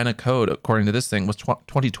Carolina code, according to this thing, was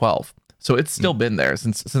 2012. So it's still been there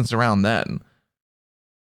since around then.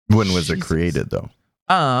 When was it created, though?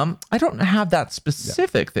 I don't have that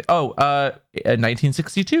specific thing.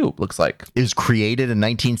 1962 looks like. It was created in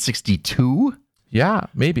 1962? Yeah,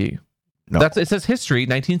 maybe. No. It says history,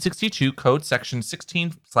 1962, code section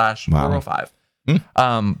 16/405.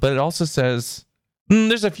 But it also says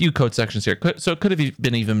there's a few code sections here. So it could have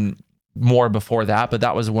been even more before that, but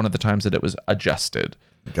that was one of the times that it was adjusted.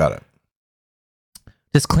 Got it.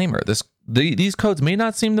 Disclaimer, these codes may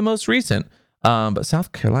not seem the most recent, but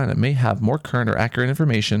South Carolina may have more current or accurate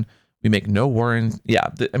information. We make no warrant. Yeah,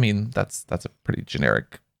 I mean, that's a pretty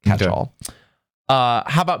generic catch-all. Okay.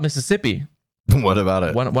 How about Mississippi? What about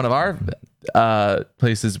it? One of our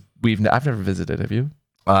places I've never visited. Have you?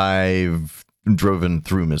 I've driven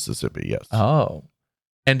through Mississippi, yes. Oh.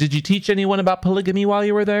 And did you teach anyone about polygamy while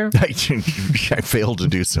you were there? I failed to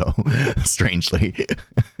do so, strangely.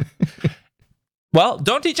 Well,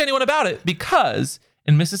 don't teach anyone about it, because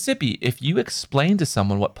in Mississippi, if you explain to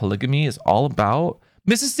someone what polygamy is all about,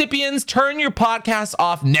 Mississippians, turn your podcast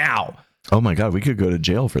off now. Oh my God, we could go to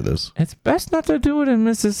jail for this. It's best not to do it in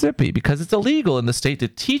Mississippi because it's illegal in the state to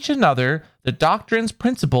teach another the doctrines,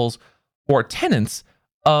 principles, or tenets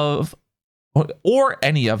of, or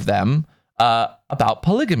any of them, about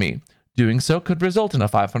polygamy. Doing so could result in a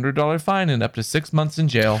 $500 fine and up to 6 months in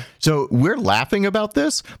jail. So we're laughing about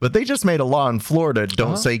this, but they just made a law in Florida,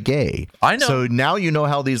 don't say gay. I know. So now you know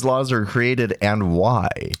how these laws are created and why.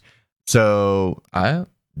 So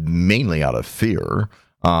mainly out of fear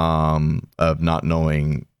of not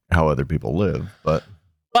knowing how other people live.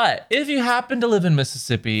 But if you happen to live in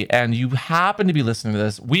Mississippi and you happen to be listening to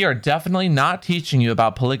this, we are definitely not teaching you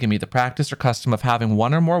about polygamy, the practice or custom of having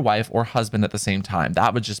one or more wife or husband at the same time.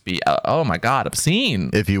 That would just be, oh my God,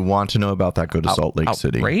 obscene. If you want to know about that, go to Salt Lake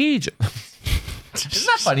City. Outrageous. Isn't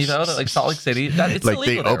that funny though? That like Salt Lake City, it's like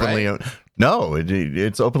illegal they openly, there, right? No,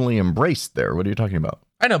 it's openly embraced there. What are you talking about?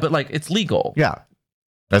 I know, but like it's legal. Yeah,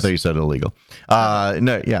 I thought you said illegal.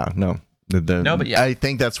 No. But yeah. I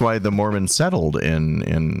think that's why the Mormons settled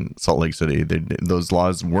in Salt Lake City. Those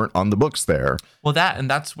laws weren't on the books there. Well,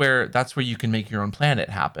 that's where you can make your own planet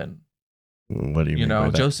happen. What do you mean? You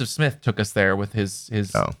know, Joseph Smith took us there with his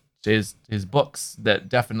books that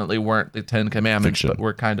definitely weren't the 10 Commandments, but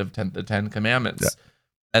were kind of the 10 Commandments. Yeah.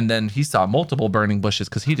 And then he saw multiple burning bushes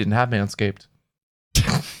because he didn't have Manscaped.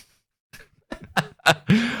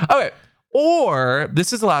 Okay. Or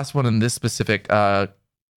this is the last one in this specific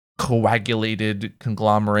coagulated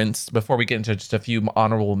conglomerates before we get into just a few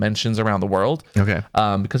honorable mentions around the world. Okay.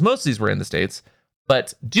 Because most of these were in the States.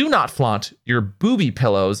 But do not flaunt your booby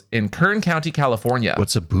pillows in Kern County, California.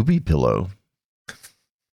 What's a booby pillow?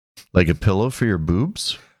 Like a pillow for your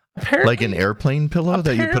boobs? Apparently, like an airplane pillow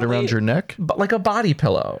that you put around your neck? But like a body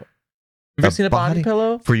pillow. Have you seen a body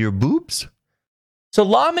pillow? For your boobs? So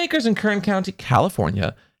lawmakers in Kern County,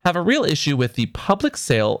 California have a real issue with the public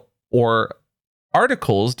sale or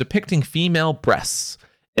articles depicting female breasts.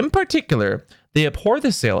 In particular, they abhor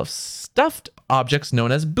the sale of stuffed objects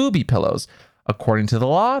known as booby pillows. According to the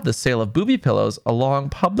law, the sale of booby pillows along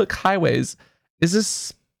public highways is a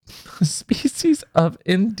species of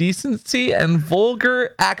indecency and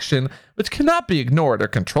vulgar action which cannot be ignored or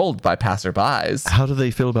controlled by passerbys. How do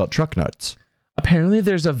they feel about truck nuts? Apparently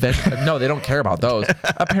there's a no, they don't care about those.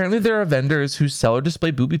 Apparently there are vendors who sell or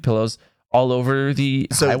display booby pillows all over the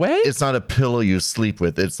highway. It's not a pillow you sleep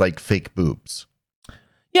with. It's like fake boobs.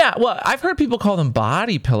 Yeah, well, I've heard people call them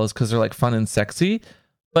body pillows because they're like fun and sexy.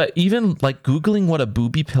 But even like Googling what a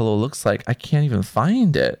booby pillow looks like, I can't even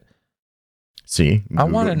find it. See, I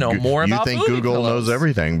want to know more about booby pillows. You think Google knows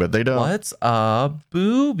everything, but they don't. What's a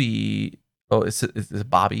booby? Oh, it's a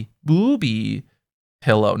Bobby. Booby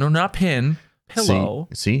pillow. No, not pin. Pillow.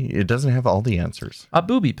 See, it doesn't have all the answers. A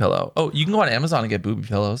booby pillow. Oh, you can go on Amazon and get booby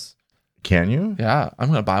pillows. Can you? Yeah, I'm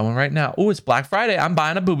going to buy one right now. Oh, it's Black Friday. I'm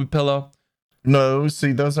buying a booby pillow. No,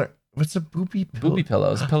 see, those are... What's a booby pillow? Booby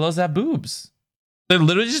pillows. Pillows that boobs. They're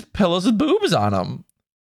literally just pillows with boobs on them.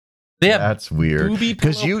 That's weird.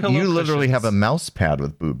 Because you literally have a mouse pad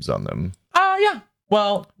with boobs on them. Yeah.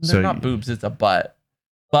 Well, they're not boobs. It's a butt.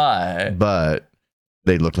 But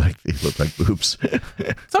they look like boobs.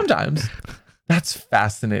 Sometimes. That's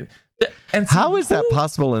fascinating. And so how is that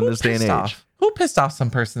possible in this day and age? Who pissed off some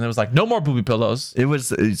person that was like, no more booby pillows? It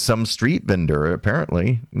was some street vendor,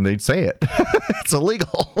 apparently. They'd say it. It's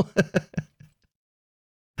illegal.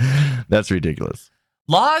 That's ridiculous.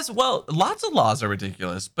 Laws, well, lots of laws are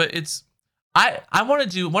ridiculous, but it's I want to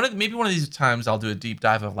do maybe one of these times I'll do a deep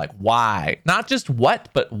dive of like why. Not just what,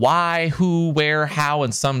 but why, who, where, how,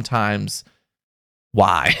 and sometimes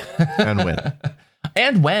why. And when.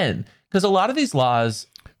 And when. Because a lot of these laws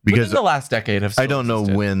because within the last decade have I don't know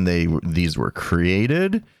when these were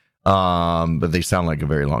created, but they sound like a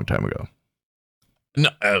very long time ago. No,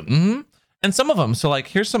 and some of them. So like,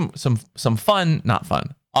 here's some fun, not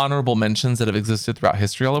fun, honorable mentions that have existed throughout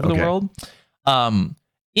history all over the world.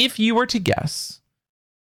 If you were to guess,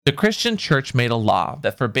 the Christian church made a law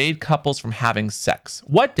that forbade couples from having sex.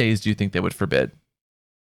 What days do you think they would forbid?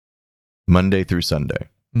 Monday through Sunday.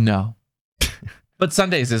 No. But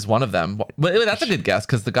Sundays is one of them. Well, that's a good guess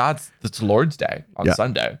because it's Lord's Day on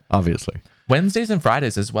Sunday. Obviously. Wednesdays and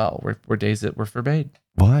Fridays as well were days that were forbade.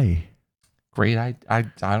 Why? Great. I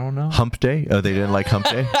don't know. Hump Day? Oh, they didn't like Hump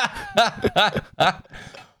Day?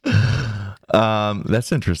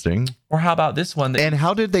 That's interesting. Or how about this one? And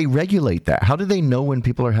how did they regulate that? How do they know when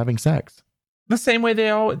people are having sex? The same way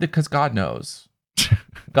because God knows.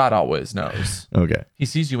 God always knows. Okay. He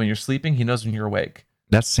sees you when you're sleeping. He knows when you're awake.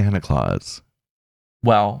 That's Santa Claus.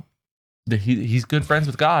 Well, he's good friends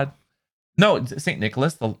with God. No, Saint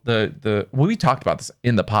Nicholas. We talked about this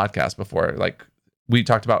in the podcast before. Like we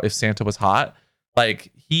talked about if Santa was hot.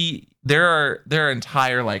 Like their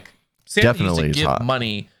entire like Santa definitely used to give hot.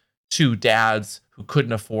 money to dads who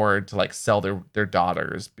couldn't afford to like sell their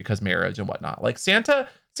daughters because marriage and whatnot. Like Santa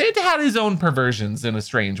had his own perversions in a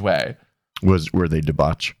strange way. Were they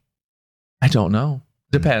debauch? I don't know.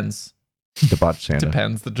 Depends. Debauch Santa.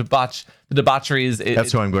 Depends. The debauchery is.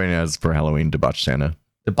 That's who I'm going as for Halloween. Debauch Santa.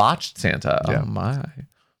 Debauched Santa. Yeah. Oh my.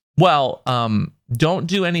 Well, don't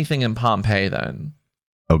do anything in Pompeii then.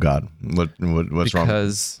 Oh God, what's wrong?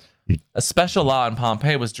 Because a special law in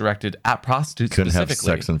Pompeii was directed at prostitutes Couldn't have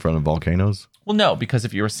specifically. sex in front of volcanoes. Well, no, because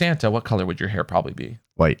if you were Santa, what color would your hair probably be?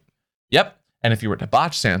 White. Yep. And if you were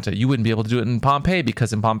debauched Santa, you wouldn't be able to do it in Pompeii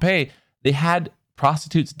because in Pompeii they had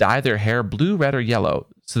prostitutes dye their hair blue, red, or yellow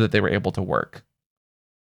so that they were able to work.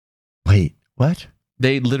 Wait, what?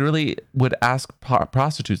 They literally would ask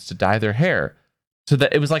prostitutes to dye their hair so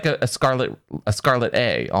that it was like a scarlet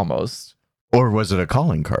A almost. Or was it a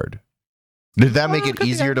calling card? Did that make it could be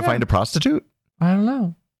easier to that, find a prostitute? I don't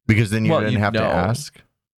know. Because then you didn't you'd have to know. ask.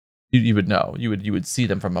 You would know. You would see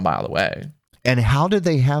them from a mile away. And how did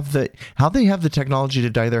they have the technology to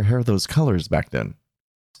dye their hair those colors back then?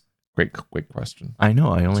 Great question. I know.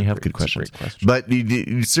 I only have good questions. Great question. But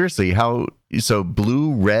seriously, so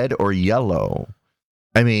blue, red, or yellow?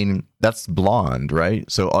 I mean, that's blonde, right?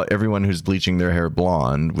 So everyone who's bleaching their hair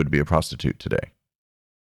blonde would be a prostitute today.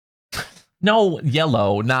 No,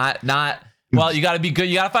 yellow, not. Well, you got to be good.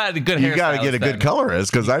 You got to find a good hair. You got to get a good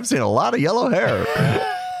colorist because I've seen a lot of yellow hair.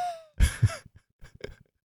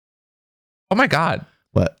 Oh my God.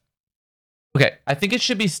 What? Okay, I think it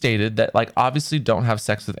should be stated that, like, obviously don't have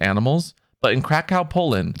sex with animals, but in Krakow,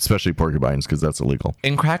 Poland, Especially porcupines because that's illegal.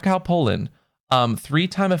 in Krakow, Poland,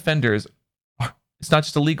 3-time offenders, it's not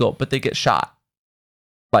just illegal, but they get shot.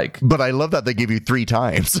 Like, But I love that they give you 3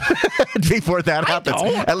 times before that happens.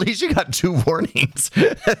 don't. At least you got 2 warnings.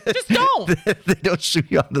 just don't. They don't shoot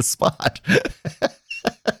you on the spot.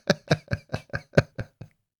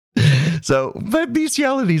 So, but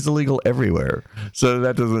bestiality is illegal everywhere. So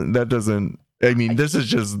that doesn't. I mean, this is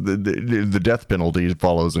just the death penalty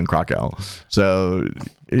follows in Krakow. So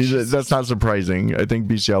that's not surprising. I think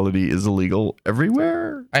bestiality is illegal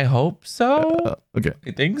everywhere. I hope so. Okay.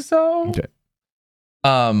 I think so. Okay.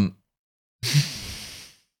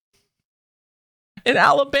 In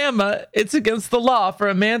Alabama, it's against the law for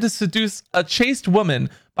a man to seduce a chaste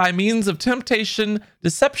woman by means of temptation,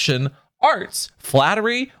 deception, arts,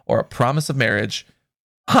 flattery, or a promise of marriage.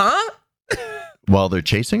 Huh? While they're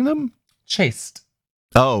chasing them? Chaste.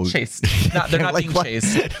 Oh. Chaste. They're not being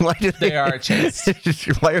chased. Why did They are chased.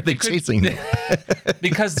 Why are they chasing them?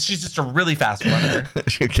 Because she's just a really fast runner.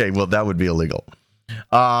 Okay, well, that would be illegal.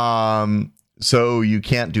 So you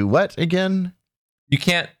can't do what again? You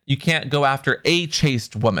can't go after a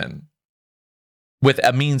chaste woman with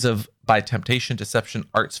a means of by temptation, deception,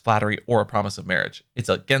 arts, flattery, or a promise of marriage. It's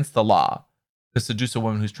against the law to seduce a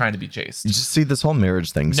woman who's trying to be chaste. You just see this whole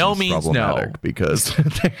marriage thing No seems means problematic no. because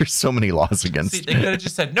there's so many laws against See, they could have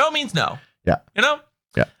just said no means no. Yeah. You know?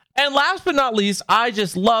 Yeah. And last but not least, I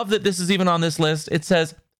just love that this is even on this list. It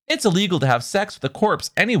says it's illegal to have sex with a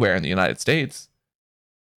corpse anywhere in the United States.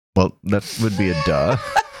 Well, that would be a duh.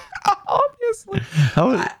 Obviously.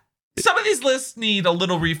 How Some of these lists need a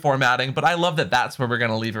little reformatting, but I love that that's where we're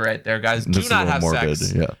going to leave it right there, guys. this Do is not a have little morbid.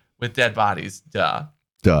 sex Yeah. with dead bodies. Duh.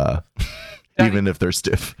 Duh. Even if they're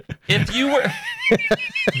stiff. If you were...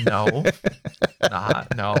 No.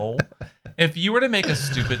 If you were to make a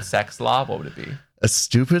stupid sex law, what would it be? A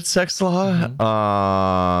stupid sex law?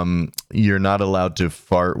 Mm-hmm. You're not allowed to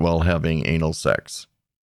fart while having anal sex.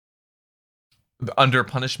 Under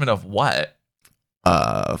punishment of what?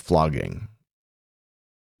 flogging,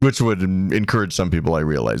 which would encourage some people, I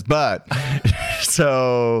realize. But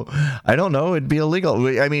so I don't know. It'd be illegal.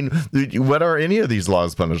 I mean, what are any of these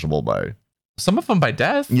laws punishable by? Some of them by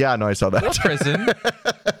death. Yeah, no, I saw that. Or prison.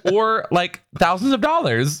 Or like thousands of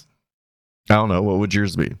dollars. I don't know. What would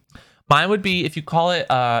yours be? Mine would be if you call them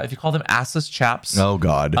assless chaps. Oh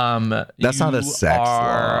God. That's not a sex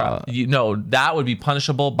law. That would be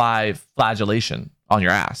punishable by flagellation on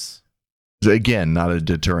your ass. Again, not a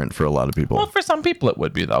deterrent for a lot of people. Well, for some people it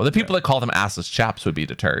would be, though. The people that call them assless chaps would be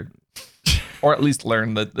deterred. Or at least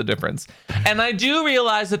learn the difference. And I do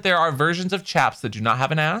realize that there are versions of chaps that do not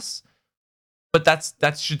have an ass. But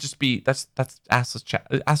that should just be that's assless chaps.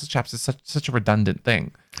 Assless chaps is such a redundant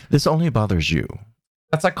thing. This only bothers you.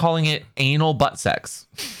 That's like calling it anal butt sex.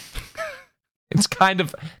 It's kind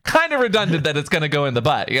of redundant that it's going to go in the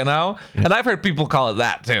butt, you know? And I've heard people call it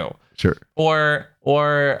that too. Sure. Or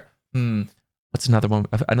what's another one?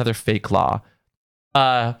 Another fake law.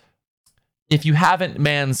 If you haven't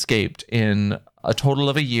manscaped in a total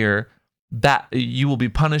of a year, that you will be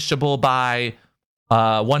punishable by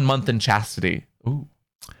 1 month in chastity. Ooh.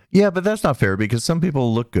 Yeah, but that's not fair because some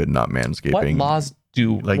people look good not manscaping. What laws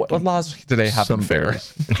what laws do they have in fair?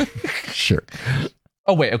 Sure.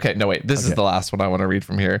 Oh, wait. Okay. No, wait. This is the last one I want to read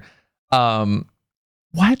from here.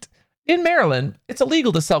 What? In Maryland, it's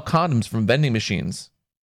illegal to sell condoms from vending machines.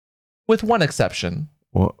 With one exception.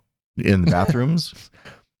 Well, in the bathrooms?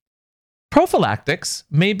 Prophylactics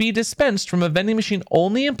may be dispensed from a vending machine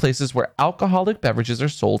only in places where alcoholic beverages are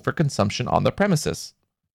sold for consumption on the premises.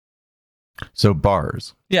 So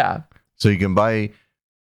bars. Yeah. So you can buy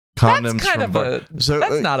condoms from bars. So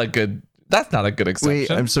that's not a good exception. Wait,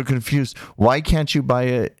 I'm so confused. Why can't you buy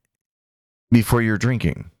it before you're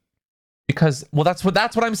drinking? Because that's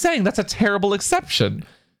what I'm saying. That's a terrible exception.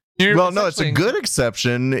 No, it's a good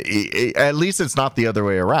exception. At least it's not the other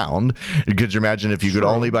way around. Could you imagine if you could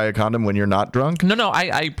only buy a condom when you're not drunk? No,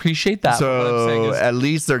 I appreciate that. So at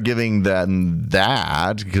least they're giving them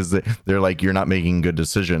that because they're like, you're not making a good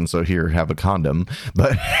decision. So here, have a condom.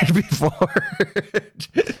 But before,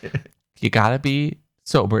 you gotta be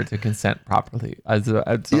sober to consent properly.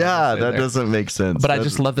 That doesn't make sense. But I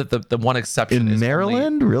just love that the one exception in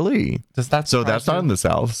Maryland, really? Does that so that's not in the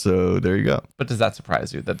South? So there you go. But does that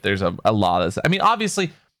surprise you that there's a law that's? I mean,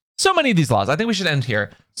 obviously, so many of these laws. I think we should end here.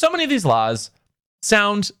 So many of these laws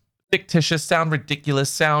sound fictitious, sound ridiculous,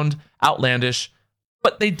 sound outlandish,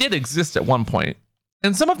 but they did exist at one point,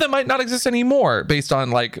 and some of them might not exist anymore based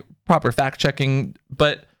on like proper fact checking.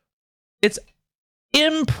 But it's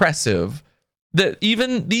impressive that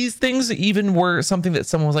even these things were something that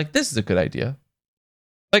someone was like, this is a good idea.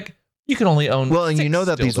 Like, you can only own. Well, and you know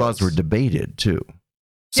that these laws were debated too.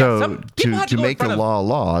 So to make a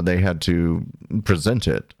law, they had to present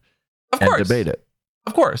it and debate it.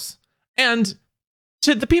 Of course. And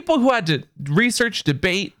to the people who had to research,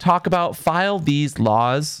 debate, talk about, file these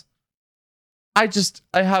laws, I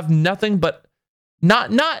have nothing but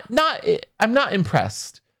I'm not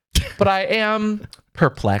impressed, but I am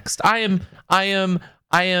perplexed. I am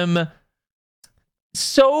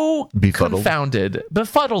so confounded,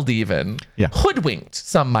 befuddled even. Yeah. Hoodwinked,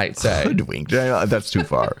 some might say. Hoodwinked. That's too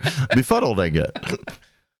far. Befuddled, I get.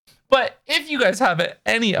 But if you guys have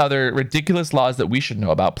any other ridiculous laws that we should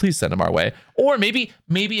know about, please send them our way. Or maybe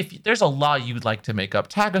if there's a law you'd like to make up,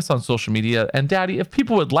 tag us on social media. And Daddy, if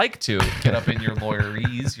people would like to get up in your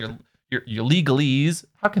lawyerese, your legalese,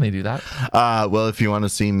 how can they do that? Well, if you want to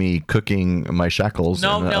see me cooking my shackles,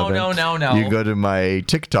 no. You go to my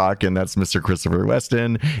TikTok, and that's Mr. Christopher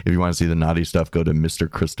Weston. If you want to see the naughty stuff, go to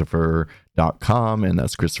mrchristopher.com, and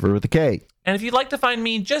that's Christopher with a K. And if you'd like to find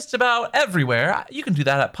me just about everywhere, you can do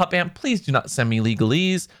that at PupAmp. Please do not send me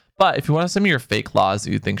legalese. But if you want to send me your fake laws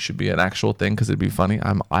that you think should be an actual thing, because it'd be funny,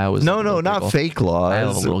 I always not fake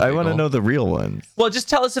laws. I want to know the real ones. Well, just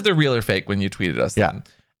tell us if they're real or fake when you tweeted us. Yeah. Then.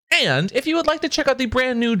 And if you would like to check out the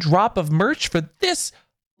brand new drop of merch for this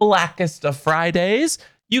Blackest of Fridays,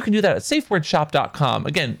 you can do that at safewordshop.com.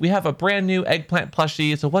 Again, we have a brand new eggplant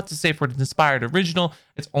plushie. It's a What's a Safe Word inspired original.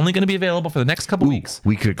 It's only going to be available for the next couple weeks.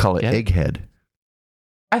 We could call it Egghead.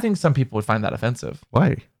 I think some people would find that offensive.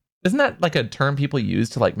 Why? Isn't that like a term people use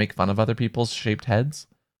to like make fun of other people's shaped heads?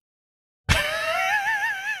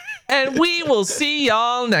 And we will see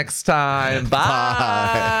y'all next time.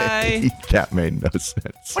 Bye. That made no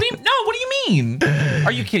sense. What do you mean?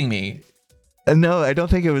 Are you kidding me? No, I don't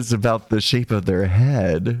think it was about the shape of their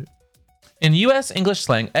head. In U.S. English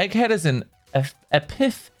slang, egghead is an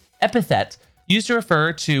epithet used to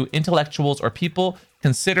refer to intellectuals or people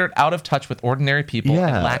considered out of touch with ordinary people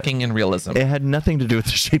and lacking in realism. It had nothing to do with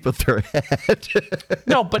the shape of their head.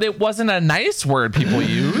 No, but it wasn't a nice word people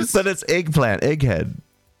use. But it's eggplant, egghead.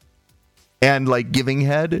 And like giving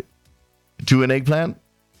head to an eggplant,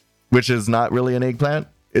 which is not really an eggplant.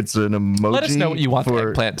 It's an emoji. Let us know what you want the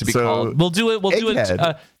eggplant to be called. We'll do it. We'll do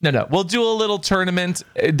it. No. We'll do a little tournament.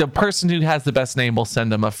 The person who has the best name will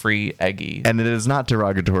send them a free eggie. And it is not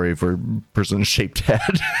derogatory for person-shaped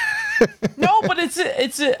head. No, but it's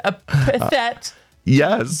a epithet.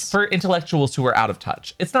 Yes. For intellectuals who are out of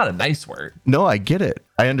touch. It's not a nice word. No, I get it.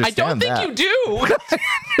 I understand I don't think you do. I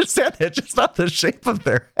understand it. Just not the shape of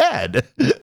their head.